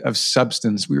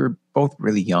substance. We were both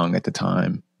really young at the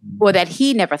time. Or that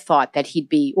he never thought that he'd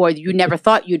be, or you never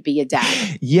thought you'd be a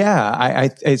dad. Yeah,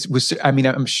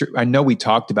 I'm sure, I know we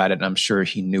talked about it, and I'm sure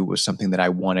he knew it was something that I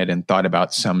wanted and thought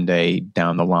about someday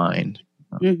down the line.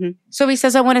 So he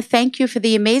says, I want to thank you for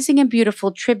the amazing and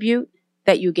beautiful tribute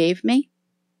that you gave me.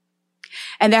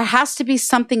 And there has to be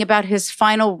something about his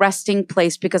final resting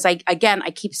place because I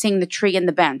keep seeing the tree and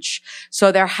the bench.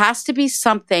 So there has to be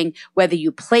something, whether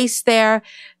you placed there,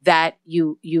 that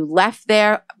you left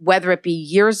there, whether it be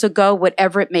years ago,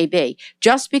 whatever it may be.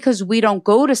 Just because we don't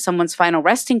go to someone's final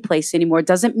resting place anymore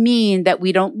doesn't mean that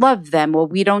we don't love them or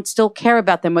we don't still care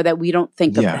about them or that we don't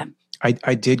think of them.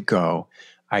 I did go.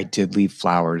 I did leave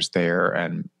flowers there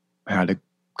and had a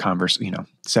converse,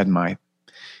 said my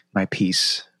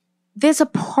piece. There's a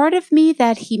part of me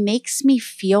that he makes me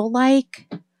feel like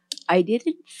I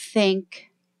didn't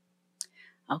think,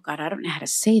 oh God, I don't know how to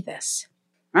say this.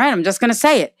 All right, I'm just going to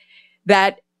say it.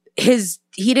 That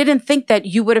he didn't think that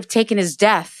you would have taken his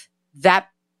death that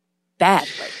badly.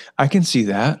 I can see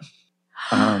that.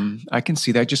 I can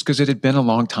see that just because it had been a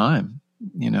long time,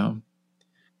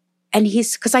 And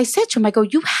because I said to him, I go,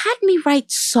 you had me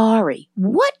write sorry.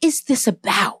 What is this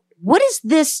about? What is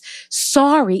this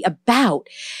sorry about?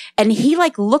 And he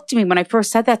looked at me when I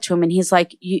first said that to him, and he's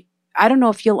like, I don't know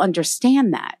if you'll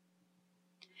understand that.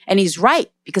 And he's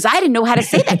right, because I didn't know how to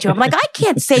say that to him. I'm like, I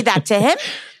can't say that to him.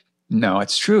 No,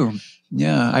 it's true.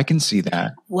 Yeah, I can see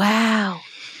that. Wow.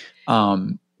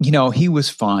 He was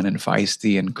fun and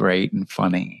feisty and great and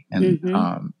funny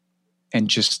and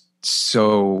just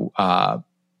so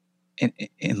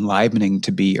enlivening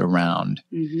to be around.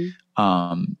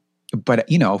 Mm-hmm. But,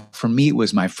 for me, it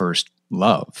was my first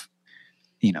love,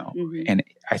 and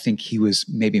I think he was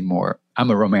maybe more,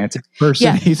 I'm a romantic person.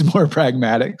 Yeah. He's more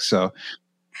pragmatic. So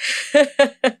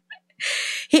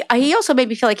he also made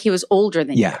me feel like he was older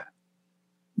than you.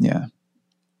 Yeah.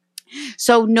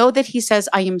 So know that he says,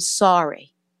 I am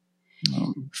sorry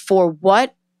for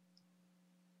what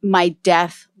my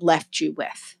death left you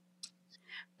with.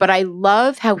 But I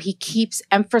love how he keeps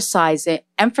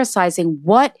emphasizing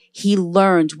what he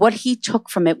learned, what he took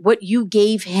from it, what you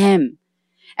gave him.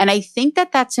 And I think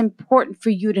that that's important for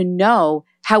you to know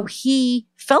how he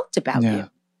felt about you.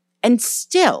 And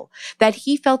still that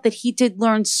he felt that he did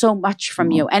learn so much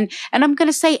from you. And I'm going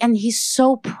to say, and he's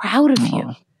so proud of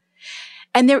you.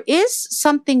 And there is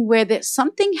something where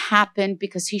something happened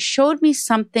because he showed me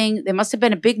something. There must have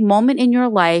been a big moment in your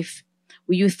life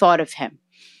where you thought of him.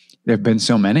 There have been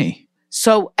so many.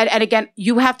 So, and again,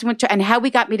 you have to, and how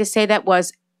he got me to say that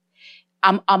was,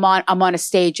 I'm on a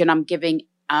stage and I'm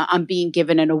being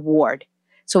given an award.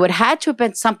 So it had to have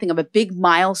been something of a big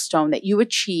milestone that you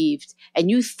achieved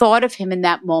and you thought of him in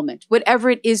that moment, whatever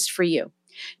it is for you.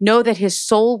 Know that his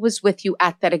soul was with you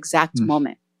at that exact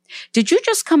moment. Did you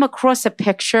just come across a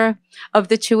picture of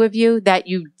the two of you that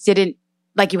you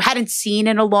hadn't seen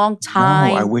in a long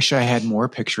time? No, I wish I had more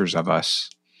pictures of us.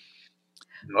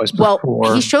 It was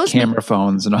before he shows camera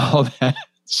phones and all that.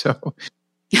 So,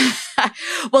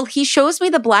 well, he shows me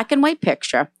the black and white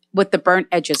picture with the burnt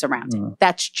edges around it.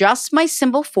 That's just my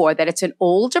symbol for that. It's an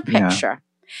older picture,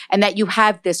 and that you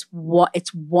have this.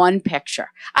 It's one picture.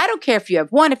 I don't care if you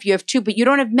have one, if you have two, but you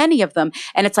don't have many of them.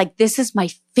 And it's like, this is my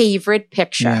favorite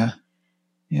picture.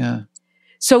 Yeah.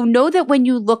 So know that when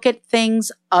you look at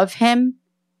things of him,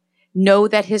 know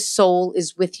that his soul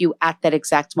is with you at that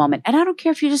exact moment. And I don't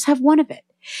care if you just have one of it.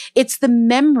 It's the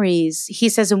memories, he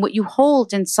says, and what you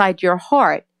hold inside your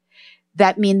heart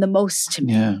that mean the most to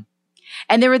me. Yeah.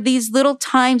 And there are these little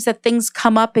times that things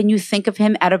come up and you think of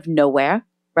him out of nowhere,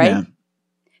 right?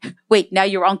 Yeah. Wait, now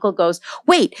your uncle goes,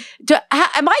 wait,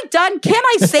 am I done? Can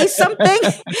I say something?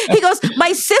 He goes,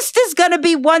 my sister's going to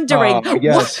be wondering.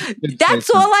 Yes, that's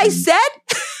all I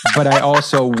said? But I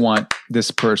also want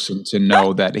this person to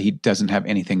know that he doesn't have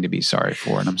anything to be sorry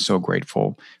for. And I'm so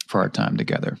grateful for our time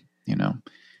together,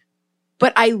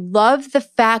 But I love the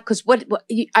fact, because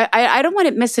I don't want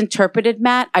it misinterpreted,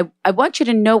 Matt. I want you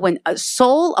to know when a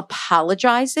soul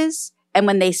apologizes and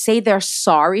when they say they're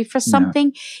sorry for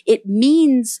something, it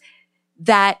means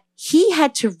that he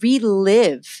had to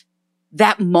relive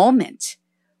that moment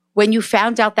when you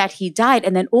found out that he died,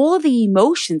 and then all of the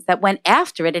emotions that went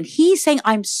after it. And he's saying,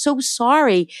 I'm so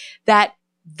sorry that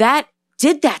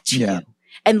did that to you.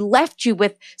 And left you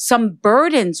with some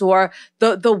burdens or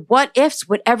the what ifs,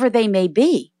 whatever they may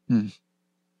be.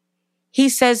 He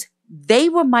says, they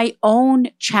were my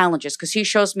own challenges, because he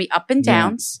shows me up and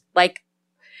downs. Like,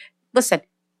 listen,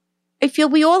 I feel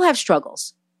we all have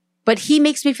struggles, but he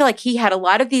makes me feel like he had a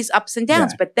lot of these ups and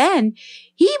downs. But then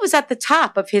he was at the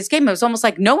top of his game. It was almost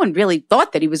like no one really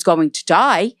thought that he was going to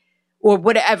die or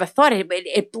would have ever thought it.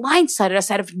 It blindsided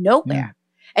us out of nowhere. Yeah.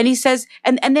 And he says,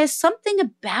 and there's something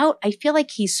about, I feel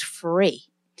like he's free.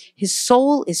 His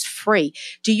soul is free.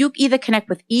 Do you either connect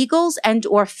with eagles and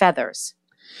or feathers?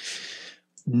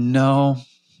 No,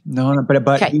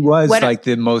 but he was like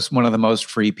one of the most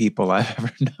free people I've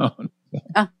ever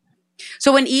known.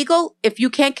 So an eagle, if you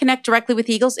can't connect directly with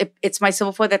eagles, it's my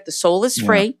symbol for that the soul is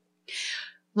free.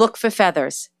 Look for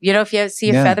feathers. If you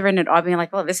see a feather in an object, you're like,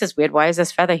 oh, this is weird. Why is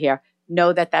this feather here?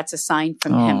 Know that that's a sign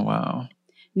from him. Oh, wow.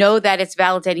 Know that it's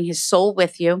validating his soul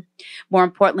with you. More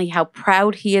importantly, how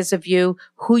proud he is of you,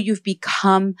 who you've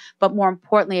become, but more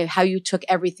importantly, how you took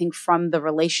everything from the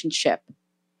relationship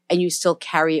and you still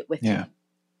carry it with you.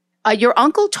 Your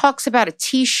uncle talks about a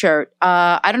T-shirt.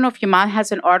 I don't know if your mom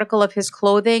has an article of his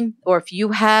clothing or if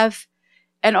you have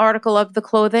an article of the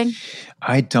clothing.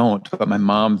 I don't, but my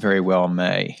mom very well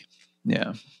may.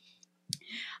 Yeah.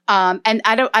 And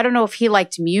I don't know if he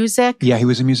liked music. Yeah, he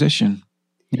was a musician.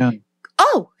 Yeah.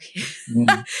 Oh,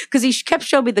 because he kept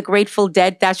showing me the Grateful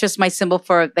Dead. That's just my symbol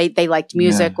for they liked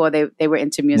music or they were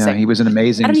into music. Yeah, he was an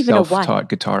amazing I don't even know why. self-taught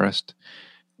guitarist.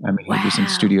 I mean, he was in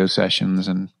studio sessions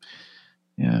and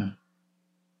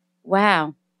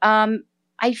Wow.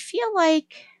 I feel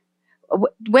like,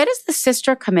 where does the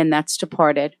sister come in that's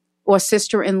departed, or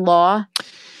sister-in-law?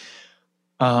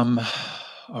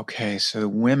 Okay, so the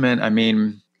women, I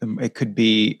mean, it could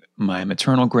be my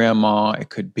maternal grandma. It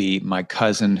could be my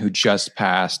cousin who just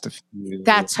passed.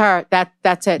 That's her.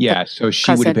 That's it. Yeah, so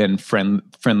she would have been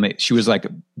friendly. She was like,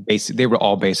 they were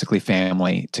all basically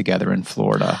family together in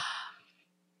Florida.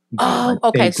 Oh,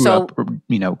 okay. They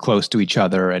grew up, close to each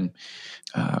other, and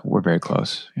we're very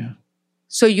close. Yeah.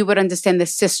 So you would understand the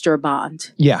sister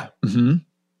bond. Yeah. Mm-hmm.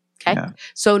 Okay. Yeah.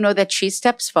 So know that she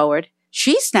steps forward.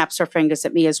 She snaps her fingers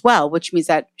at me as well, which means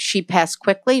that she passed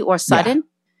quickly or sudden.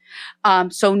 Yeah.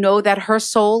 So know that her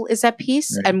soul is at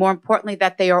peace, and more importantly,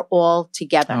 that they are all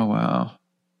together. Oh, wow.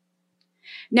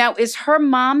 Now, is her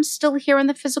mom still here in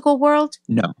the physical world?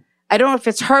 No. I don't know if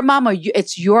it's her mom or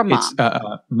it's your mom.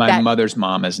 It's, my mother's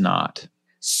mom is not.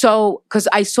 So, because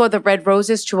I saw the red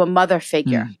roses to a mother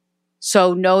figure.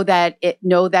 So know that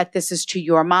this is to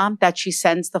your mom that she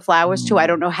sends the flowers to. I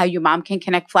don't know how your mom can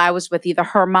connect flowers with either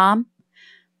her mom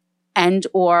and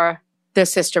or the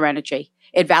sister energy.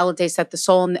 It validates that the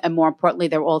soul and more importantly,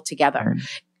 they're all together.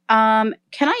 Can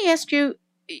I ask you,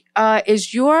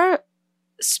 is your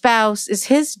spouse, is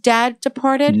his dad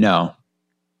departed? No.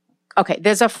 Okay,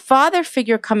 there's a father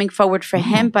figure coming forward for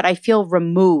him, but I feel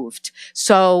removed.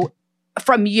 So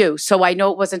from you, so I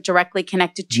know it wasn't directly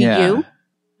connected to you.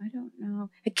 I don't know.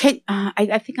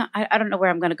 I think I don't know where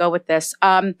I'm going to go with this.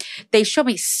 They show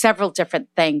me several different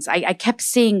things. I kept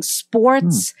seeing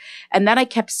sports, and then I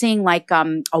kept seeing like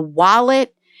a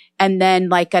wallet, and then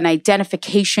like an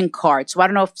identification card. So I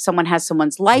don't know if someone has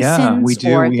someone's license. Yeah, we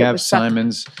do. Or we have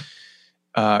Simon's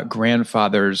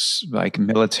grandfather's like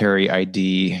military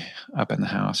ID up in the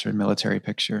house, or military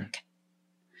picture.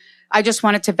 I just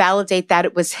wanted to validate that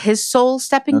it was his soul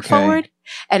stepping forward.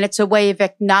 And it's a way of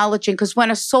acknowledging, because when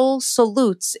a soul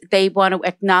salutes, they want to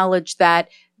acknowledge that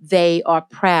they are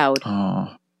proud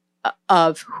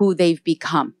of who they've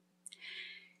become.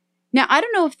 Now, I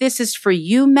don't know if this is for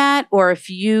you, Matt, or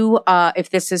if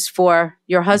this is for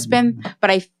your husband,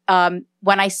 but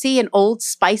when I see an Old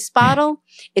Spice bottle,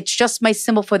 it's just my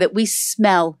symbol for that we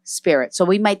smell spirit. So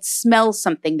we might smell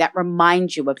something that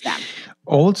reminds you of them.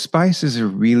 Old Spice is a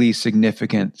really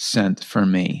significant scent for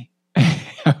me,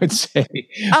 I would say.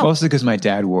 Mostly because my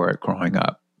dad wore it growing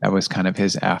up. That was kind of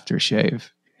his aftershave.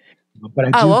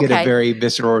 But I do get a very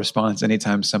visceral response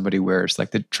anytime somebody wears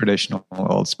like the traditional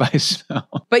Old Spice smell.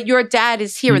 But your dad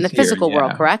is here in the physical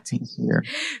world, correct? He's here.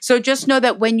 So just know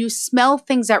that when you smell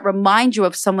things that remind you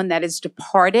of someone that is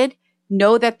departed,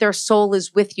 know that their soul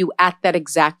is with you at that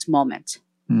exact moment.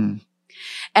 And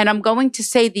I'm going to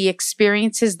say the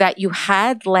experiences that you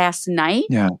had last night,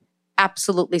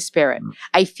 absolutely spirit.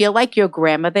 I feel like your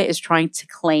grandmother is trying to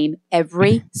claim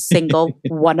every single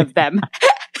one of them.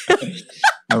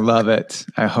 I love it.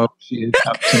 I hope she is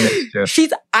up to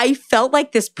mischief. I felt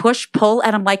like this push-pull,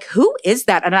 and I'm like, who is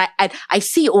that? And I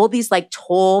see all these like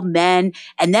tall men,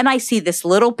 and then I see this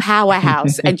little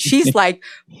powerhouse, and she's like,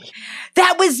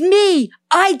 that was me.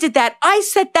 I did that. I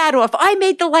set that off. I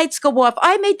made the lights go off.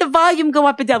 I made the volume go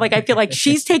up and down. Like, I feel like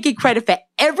she's taking credit for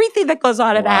everything that goes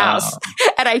on in the house.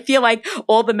 And I feel like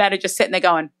all the men are just sitting there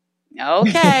going,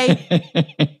 okay.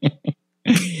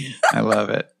 I love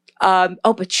it.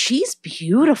 But she's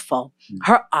beautiful.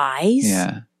 Her eyes.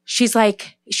 Yeah. She's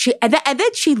like, and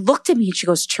then she looked at me and she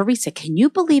goes, Teresa, can you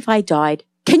believe I died?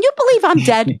 Can you believe I'm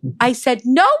dead? I said,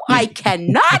 no, I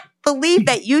cannot believe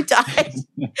that you died.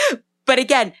 But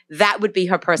again, that would be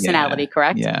her personality,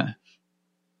 correct? Yeah.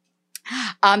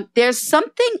 There's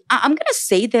something, I'm going to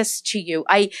say this to you.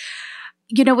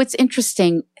 It's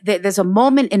interesting. There's a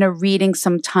moment in a reading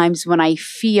sometimes when I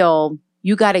feel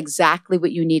you got exactly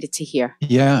what you needed to hear.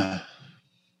 Yeah.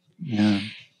 Yeah.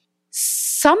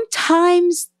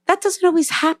 Sometimes that doesn't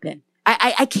always happen.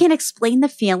 I can't explain the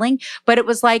feeling, but it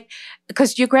was like,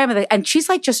 because your grandmother, and she's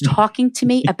like just talking to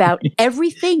me about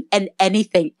everything and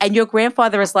anything. And your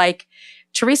grandfather is like,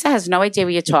 Teresa has no idea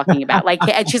what you're talking about. Like,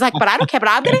 and she's like, but I don't care, but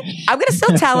I'm going to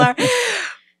still tell her.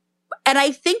 And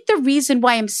I think the reason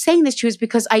why I'm saying this to you is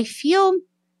because I feel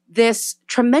this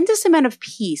tremendous amount of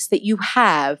peace that you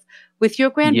have with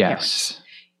your grandparents.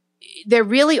 Yes. there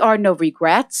really are no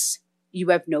regrets. You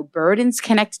have no burdens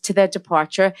connected to their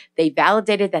departure. They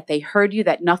validated that they heard you,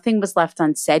 that nothing was left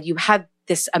unsaid. You had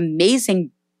this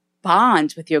amazing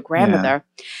bond with your grandmother.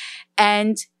 Yeah.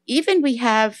 And even we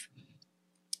have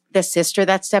the sister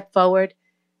that stepped forward.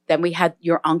 Then we had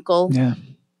your uncle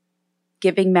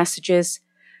giving messages.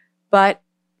 But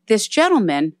this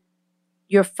gentleman,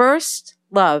 your first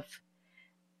love,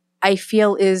 I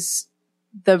feel is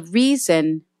the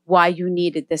reason why you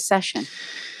needed this session.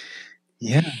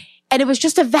 Yeah. And it was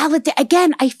just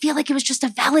again, I feel like it was just a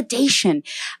validation.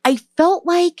 I felt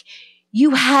like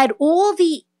you had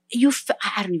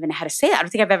I don't even know how to say that. I don't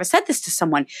think I've ever said this to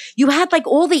someone. You had like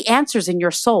all the answers in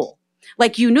your soul.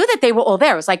 Like you knew that they were all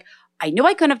there. It was like, I knew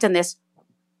I couldn't have done this.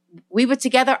 We were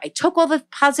together. I took all the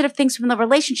positive things from the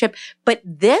relationship, but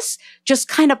this just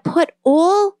kind of put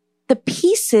all the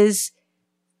pieces,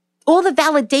 all the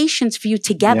validations for you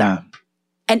together. Yeah.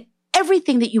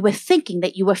 Everything that you were thinking,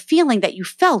 that you were feeling, that you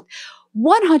felt,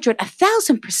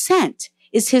 1,000%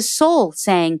 is his soul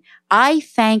saying, I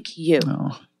thank you.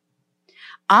 Oh.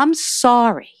 I'm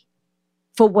sorry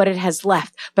for what it has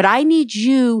left, but I need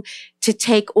you to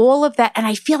take all of that. And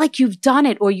I feel like you've done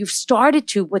it, or you've started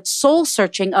to, with soul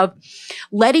searching, of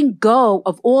letting go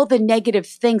of all the negative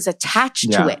things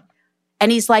attached to it. And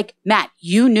he's like, Matt,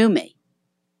 you knew me.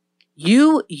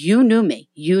 You knew me.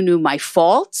 You knew my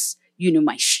faults. You knew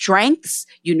my strengths.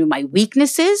 You knew my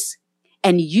weaknesses.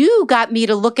 And you got me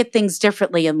to look at things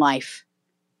differently in life.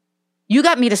 You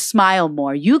got me to smile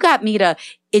more. You got me to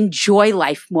enjoy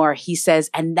life more, he says.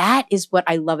 And that is what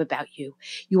I love about you.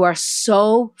 You are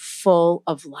so full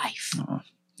of life. Oh,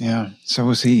 yeah, so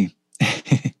was he.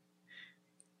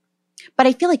 But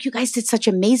I feel like you guys did such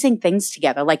amazing things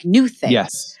together, like new things.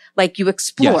 Yes. Like you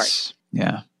explored. Yes.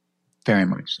 Yeah, very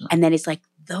much so. And then it's like,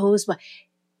 those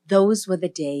were the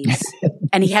days.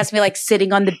 And he has me like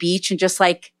sitting on the beach and just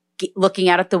like looking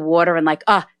out at the water and like,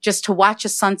 just to watch a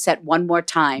sunset one more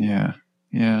time. Yeah.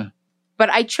 Yeah. But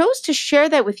I chose to share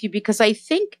that with you because I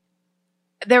think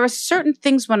there are certain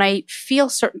things when I feel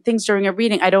certain things during a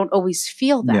reading, I don't always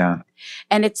feel that. Yeah.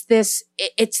 And it's this,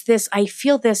 I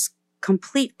feel this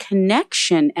complete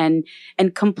connection and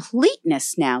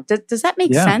completeness now. Does that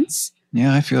make sense?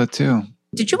 Yeah, I feel it too.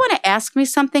 Did you want to ask me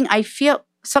something? I feel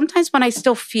sometimes when I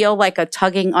still feel like a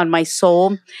tugging on my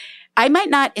soul, I might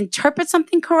not interpret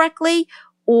something correctly,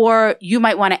 or you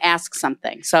might want to ask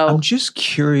something. So I'm just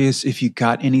curious if you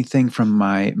got anything from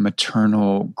my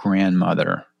maternal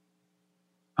grandmother.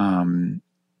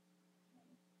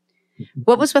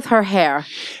 What was with her hair?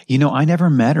 You know, I never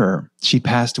met her. She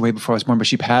passed away before I was born, but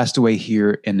she passed away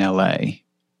here in LA.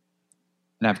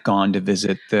 And I've gone to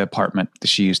visit the apartment that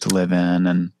she used to live in,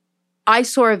 and I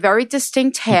saw a very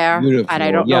distinct hair. Beautiful. And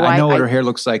I don't know why. I know what her hair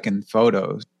looks like in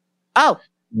photos. Oh,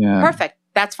 yeah. Perfect.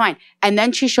 That's fine. And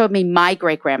then she showed me my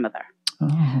great-grandmother.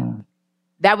 Oh.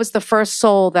 That was the first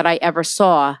soul that I ever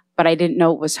saw, but I didn't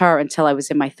know it was her until I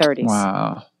was in my 30s.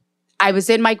 Wow. I was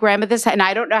in my grandmother's, and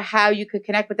I don't know how you could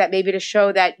connect with that, maybe to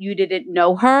show that you didn't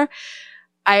know her.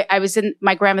 I was in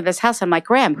my grandmother's house. I'm like,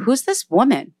 Graham, who's this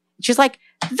woman? She's like,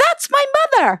 that's my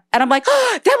mother. And I'm like,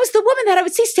 that was the woman that I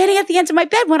would see standing at the end of my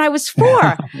bed when I was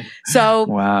 4. So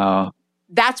wow.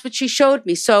 That's what she showed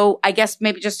me. So I guess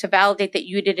maybe just to validate that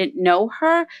you didn't know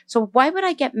her. So why would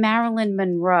I get Marilyn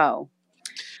Monroe?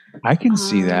 I can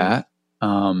see that.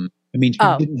 I mean, she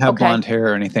didn't have blonde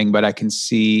hair or anything, but I can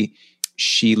see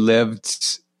she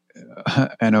lived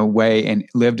in a way and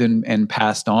lived and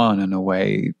passed on in a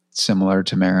way similar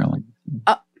to Marilyn.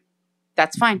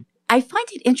 That's fine. I find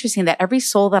it interesting that every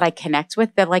soul that I connect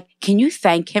with, they're like, can you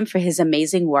thank him for his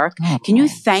amazing work? Oh. Can you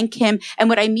thank him? And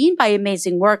what I mean by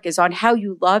amazing work is on how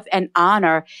you love and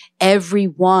honor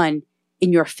everyone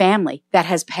in your family that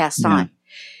has passed on.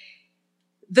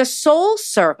 The soul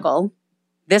circle,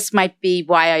 this might be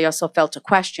why I also felt a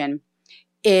question,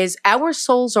 is our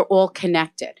souls are all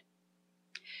connected.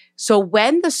 So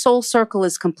when the soul circle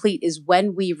is complete is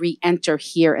when we re-enter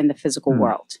here in the physical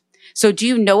world. So do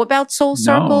you know about soul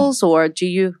circles or do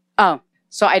you? Oh,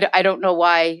 so I don't know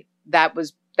why that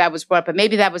was brought up, but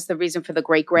maybe that was the reason for the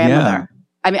great grandmother.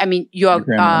 Yeah. I mean your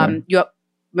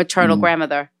maternal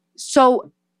grandmother.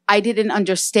 So I didn't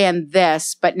understand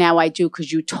this, but now I do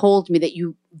because you told me that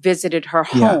you visited her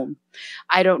home.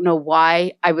 I don't know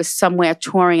why. I was somewhere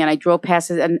touring and I drove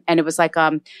past it and it was like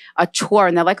a tour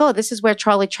and they're like, oh, this is where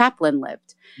Charlie Chaplin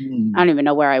lived. I don't even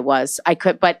know where I was.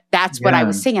 But that's what I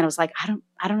was seeing. And I was like, I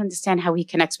don't understand how he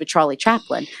connects with Charlie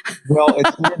Chaplin. Well,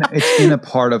 it's been a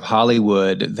part of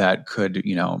Hollywood that could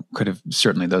have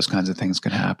certainly those kinds of things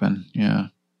could happen. Yeah.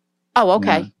 Oh,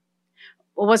 okay. Yeah.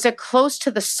 Was it close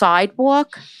to the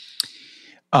sidewalk?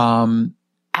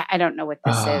 I don't know what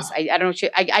this is. I don't know.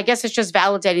 I guess it's just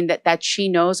validating that she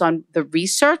knows on the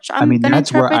research. I mean,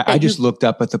 that's where I just looked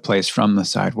up at the place from the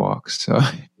sidewalk. So,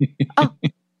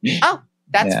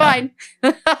 that's fine.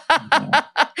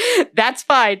 That's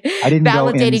fine. I didn't go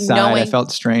inside. Knowing, I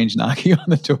felt strange knocking on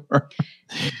the door.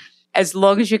 As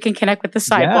long as you can connect with the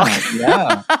sidewalk.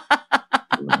 Yeah.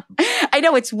 I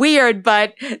know it's weird,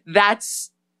 but that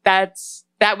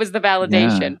was the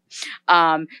validation.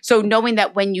 Yeah. So knowing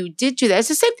that when you did do that, it's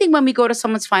the same thing when we go to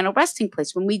someone's final resting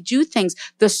place. When we do things,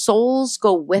 the souls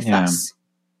go with us.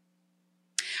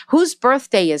 Whose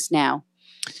birthday is now?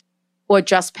 Or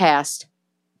just passed?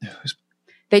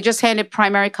 They just handed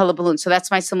primary color balloons. So that's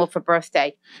my symbol for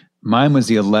birthday. Mine was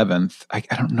the 11th. I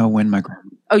don't know when my grandma.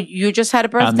 Oh, you just had a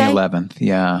birthday? On the 11th,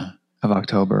 of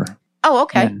October. Oh,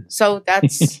 okay. Yeah. So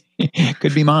that's...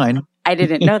 Could be mine. I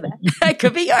didn't know that. It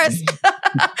could be yours.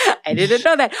 I didn't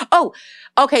know that. Oh,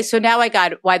 okay. So now I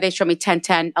got why they show me 10,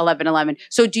 10, 11, 11.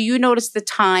 So do you notice the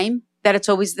time that it's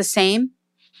always the same?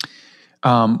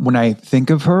 When I think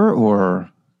of her or...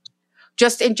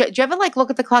 Just do you ever like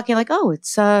look at the clock and you're like, oh, it's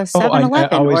 7, 11. I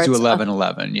always do 11,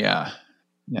 11. Yeah.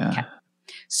 Okay.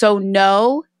 So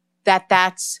know that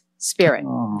that's spirit.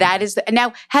 Oh. That is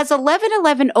now, has 11,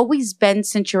 11 always been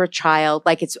since you're a child?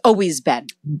 Like it's always been?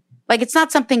 Like it's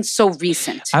not something so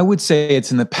recent. I would say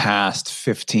it's in the past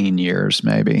 15 years,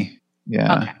 maybe.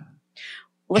 Yeah. Okay.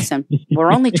 Listen,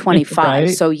 we're only 25. Right?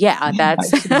 So yeah,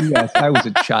 that's... Yes, I was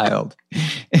a child.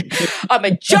 A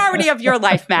majority of your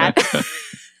life, Matt.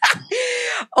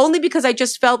 Only because I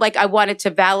just felt like I wanted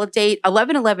to validate.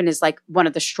 1111 is like one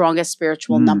of the strongest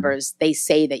spiritual numbers they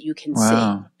say that you can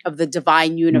see of the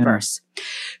divine universe. Yeah.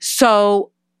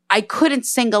 So I couldn't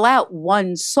single out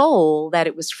one soul that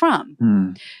it was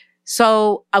from.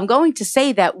 So I'm going to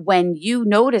say that when you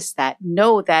notice that,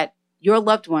 know that your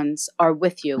loved ones are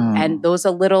with you. And those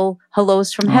are little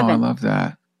hellos from heaven. I love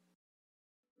that.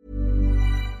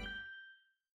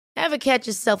 Ever catch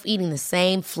yourself eating the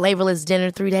same flavorless dinner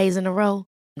 3 days in a row?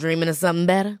 Dreaming of something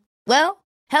better? Well,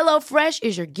 HelloFresh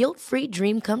is your guilt-free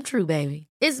dream come true, baby.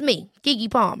 It's me,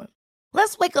 Keke Palmer.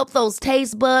 Let's wake up those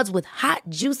taste buds with hot,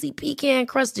 juicy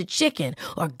pecan-crusted chicken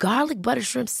or garlic butter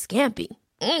shrimp scampi.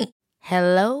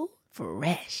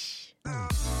 HelloFresh.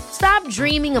 Stop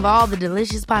dreaming of all the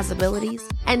delicious possibilities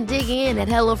and dig in at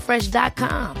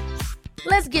HelloFresh.com.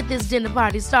 Let's get this dinner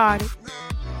party started.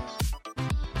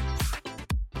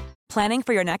 Planning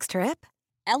for your next trip?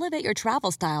 Elevate your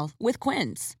travel style with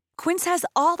Quince. Quince has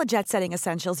all the jet-setting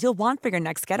essentials you'll want for your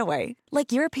next getaway,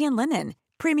 like European linen,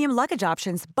 premium luggage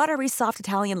options, buttery soft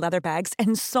Italian leather bags,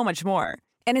 and so much more.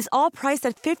 And is all priced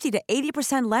at 50 to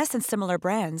 80% less than similar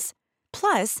brands.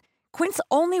 Plus, Quince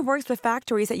only works with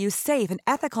factories that use safe and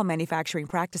ethical manufacturing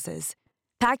practices.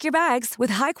 Pack your bags with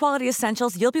high-quality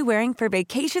essentials you'll be wearing for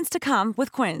vacations to come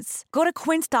with Quince. Go to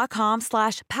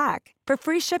quince.com/pack for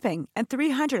free shipping and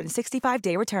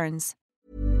 365-day returns.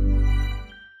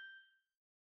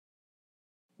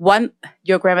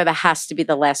 Your grandmother has to be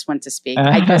the last one to speak.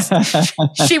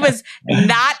 She was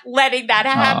not letting that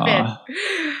happen.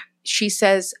 She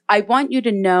says, I want you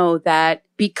to know that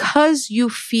because you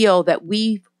feel that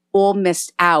we've all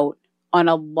missed out on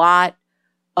a lot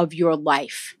of your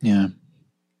life. Yeah.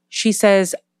 She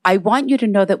says, I want you to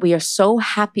know that we are so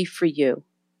happy for you,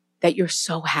 that you're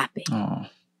so happy.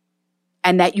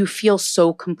 And that you feel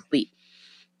so complete.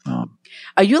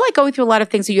 Are you like going through a lot of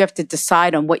things that you have to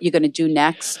decide on what you're going to do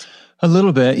next? A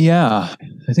little bit, yeah.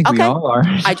 I think we all are.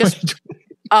 You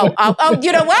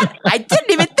know what? I didn't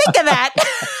even think of that.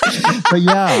 But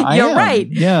yeah, you're right.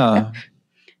 Yeah.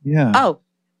 Yeah. Oh,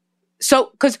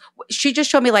 so because she just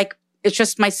showed me like, it's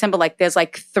just my symbol. Like there's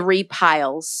like 3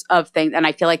 piles of things and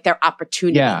I feel like they're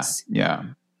opportunities. Yeah.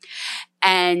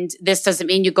 And this doesn't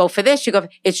mean you go for this.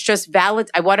 It's just valid.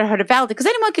 I wanted her to validate because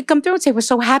anyone could come through and say, we're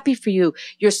so happy for you.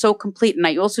 You're so complete. And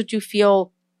I also do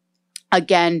feel,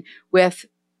 again,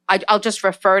 I'll just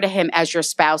refer to him as your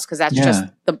spouse because that's just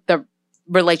the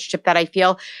relationship that I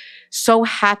feel. So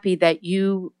happy that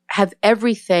you have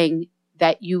everything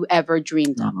that you ever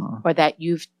dreamed of or that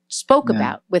you've spoke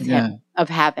about with him of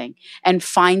having and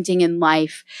finding in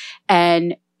life.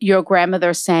 And your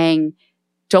grandmother saying,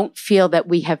 don't feel that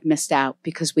we have missed out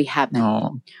because we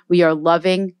haven't. We are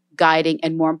loving, guiding,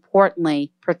 and more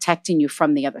importantly, protecting you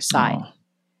from the other side.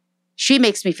 She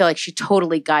makes me feel like she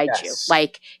totally guides you.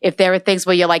 Like if there are things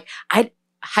where you're like,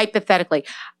 hypothetically,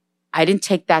 I didn't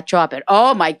take that job. And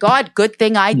oh my God, good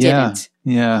thing I didn't.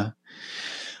 Yeah.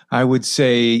 I would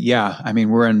say, I mean,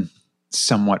 we're in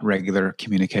somewhat regular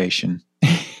communication.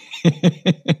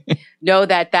 Know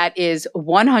that is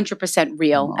 100%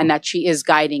 real and that she is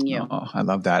guiding you. I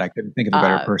love that. I couldn't think of a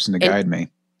better person to guide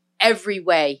me. every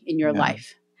way in your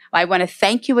life. I want to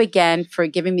thank you again for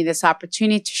giving me this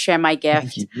opportunity to share my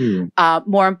gift. Thank you.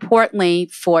 More importantly,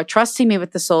 for trusting me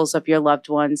with the souls of your loved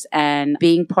ones and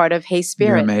being part of Hey Spirit.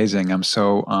 You're amazing. I'm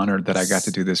so honored that I got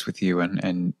to do this with you.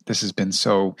 And this has been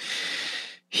so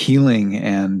healing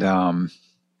and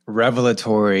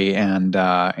revelatory and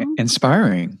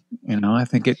inspiring. I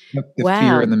think it took the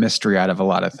fear and the mystery out of a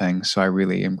lot of things. So I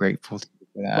really am grateful to you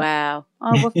for that. Wow.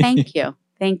 Oh, well, thank you.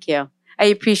 Thank you. I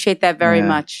appreciate that very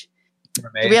much.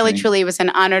 Really, truly, it was an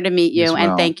honor to meet you.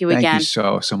 And thank you again. Thank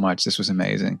you so much. This was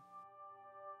amazing.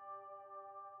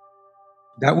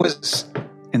 That was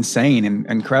insane and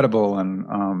incredible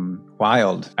and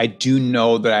wild. I do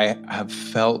know that I have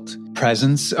felt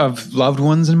presence of loved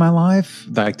ones in my life.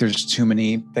 Like there's too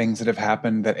many things that have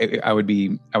happened that I would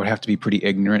have to be pretty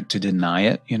ignorant to deny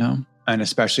it, And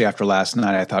especially after last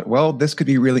night, I thought, well, this could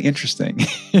be really interesting.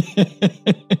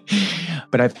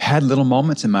 But I've had little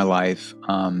moments in my life,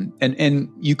 and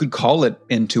you could call it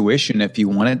intuition if you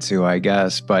wanted to, I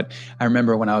guess. But I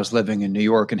remember when I was living in New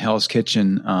York in Hell's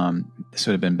Kitchen, this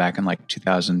would have been back in like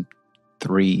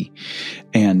 2003,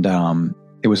 and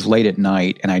it was late at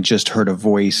night, and I just heard a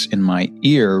voice in my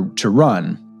ear to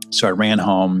run. So I ran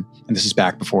home, and this is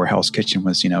back before Hell's Kitchen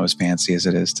was, as fancy as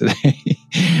it is today.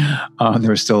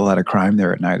 There was still a lot of crime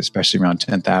there at night, especially around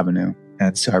 10th Avenue.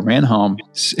 And so I ran home,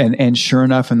 and sure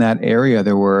enough, in that area,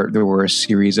 there were a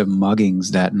series of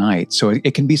muggings that night. So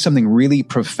it can be something really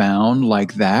profound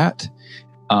like that,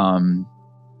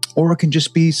 or it can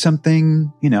just be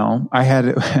something, I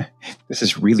had, this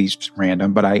is really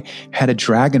random, but I had a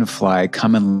dragonfly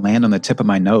come and land on the tip of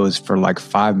my nose for like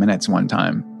 5 minutes one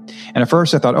time. And at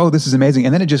first I thought, oh, this is amazing.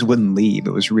 And then it just wouldn't leave.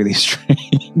 It was really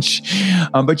strange.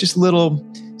 But just little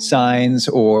signs,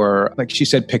 or like she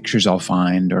said, pictures I'll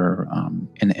find, or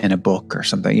in a book or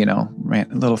something,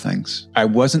 little things. I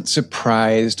wasn't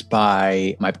surprised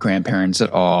by my grandparents at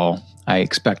all. I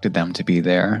expected them to be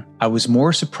there. I was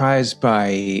more surprised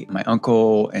by my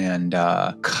uncle and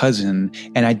cousin,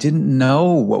 and I didn't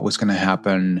know what was going to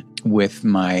happen with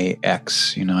my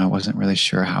ex. I wasn't really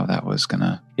sure if that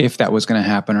was going to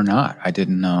happen or not. I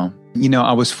didn't know.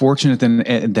 I was fortunate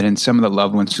that in some of the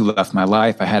loved ones who left my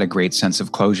life, I had a great sense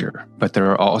of closure. But there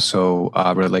are also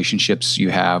relationships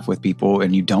you have with people,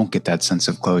 and you don't get that sense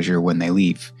of closure when they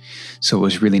leave. So it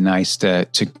was really nice to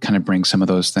kind of bring some of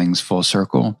those things full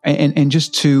circle, and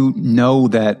just to know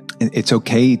that it's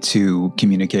okay to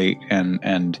communicate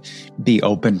and be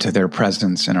open to their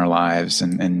presence in our lives,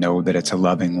 and know that it's a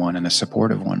loving one and a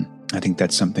supportive one. I think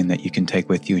that's something that you can take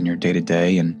with you in your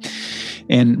day-to-day,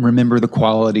 and remember the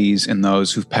qualities in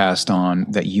those who've passed on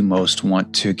that you most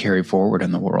want to carry forward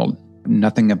in the world.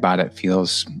 Nothing about it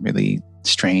feels really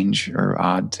strange or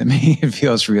odd to me. It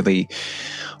feels really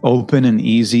open and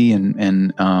easy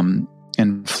and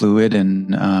fluid.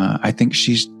 And I think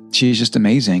she's just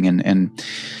amazing. And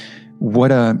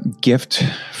what a gift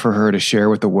for her to share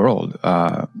with the world.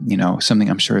 Something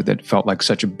I'm sure that felt like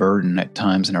such a burden at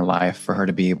times in her life, for her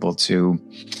to be able to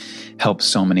help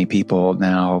so many people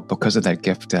now because of that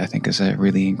gift, I think is a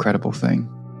really incredible thing.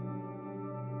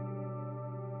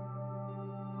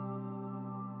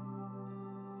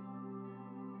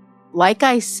 Like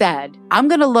I said, I'm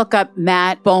going to look up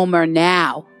Matt Bomer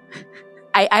now.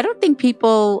 I don't think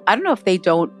I don't know if they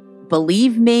don't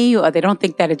believe me or they don't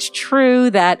think that it's true,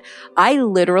 that I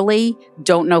literally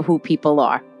don't know who people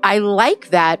are. I like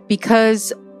that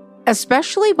because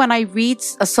especially when I read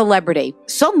a celebrity,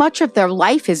 so much of their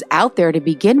life is out there to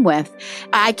begin with.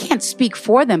 I can't speak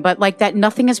for them, but like that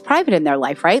nothing is private in their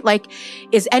life, right? Like,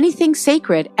 is anything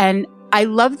sacred? And I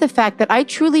love the fact that I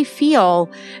truly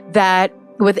feel that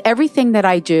with everything that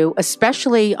I do,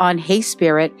 especially on Hey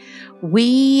Spirit,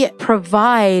 we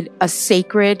provide a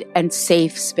sacred and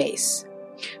safe space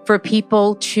for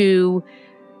people to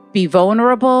be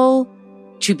vulnerable,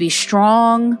 to be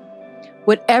strong,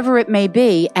 whatever it may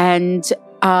be. And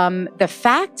the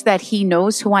fact that he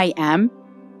knows who I am,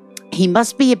 he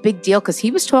must be a big deal, because he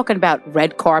was talking about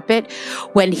red carpet.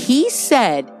 When he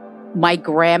said my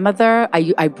grandmother,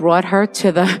 I brought her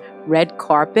to the red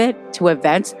carpet to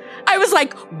events, I was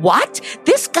like, what?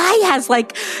 This guy has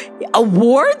like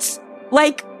awards?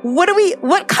 Like, what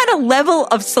kind of level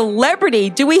of celebrity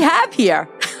do we have here?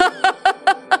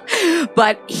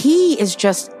 But he is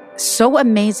just so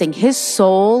amazing. His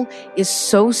soul is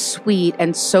so sweet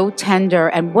and so tender,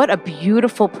 and what a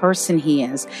beautiful person he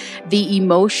is. The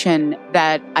emotion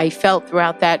that I felt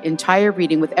throughout that entire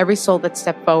reading with every soul that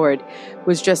stepped forward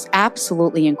was just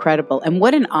absolutely incredible. And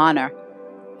what an honor.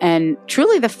 And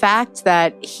truly the fact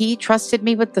that he trusted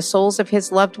me with the souls of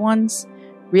his loved ones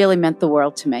really meant the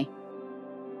world to me.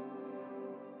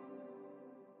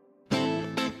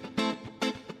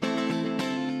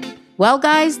 Well,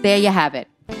 guys, there you have it.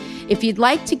 If you'd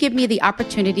like to give me the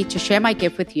opportunity to share my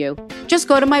gift with you, just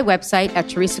go to my website at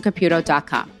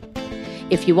teresacaputo.com.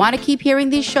 If you want to keep hearing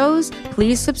these shows,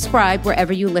 please subscribe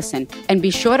wherever you listen, and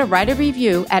be sure to write a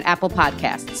review at Apple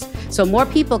Podcasts so more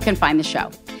people can find the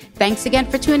show. Thanks again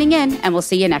for tuning in, and we'll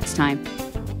see you next time.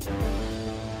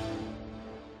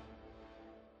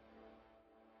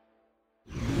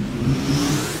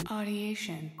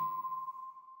 Audiation.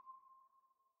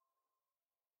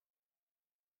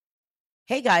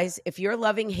 Hey guys, if you're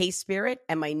loving Hey Spirit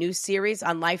and my new series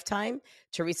on Lifetime,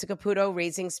 Teresa Caputo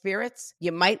Raising Spirits,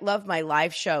 you might love my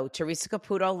live show, Teresa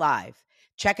Caputo Live.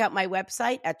 Check out my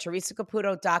website at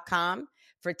teresacaputo.com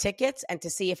for tickets and to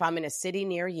see if I'm in a city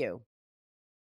near you.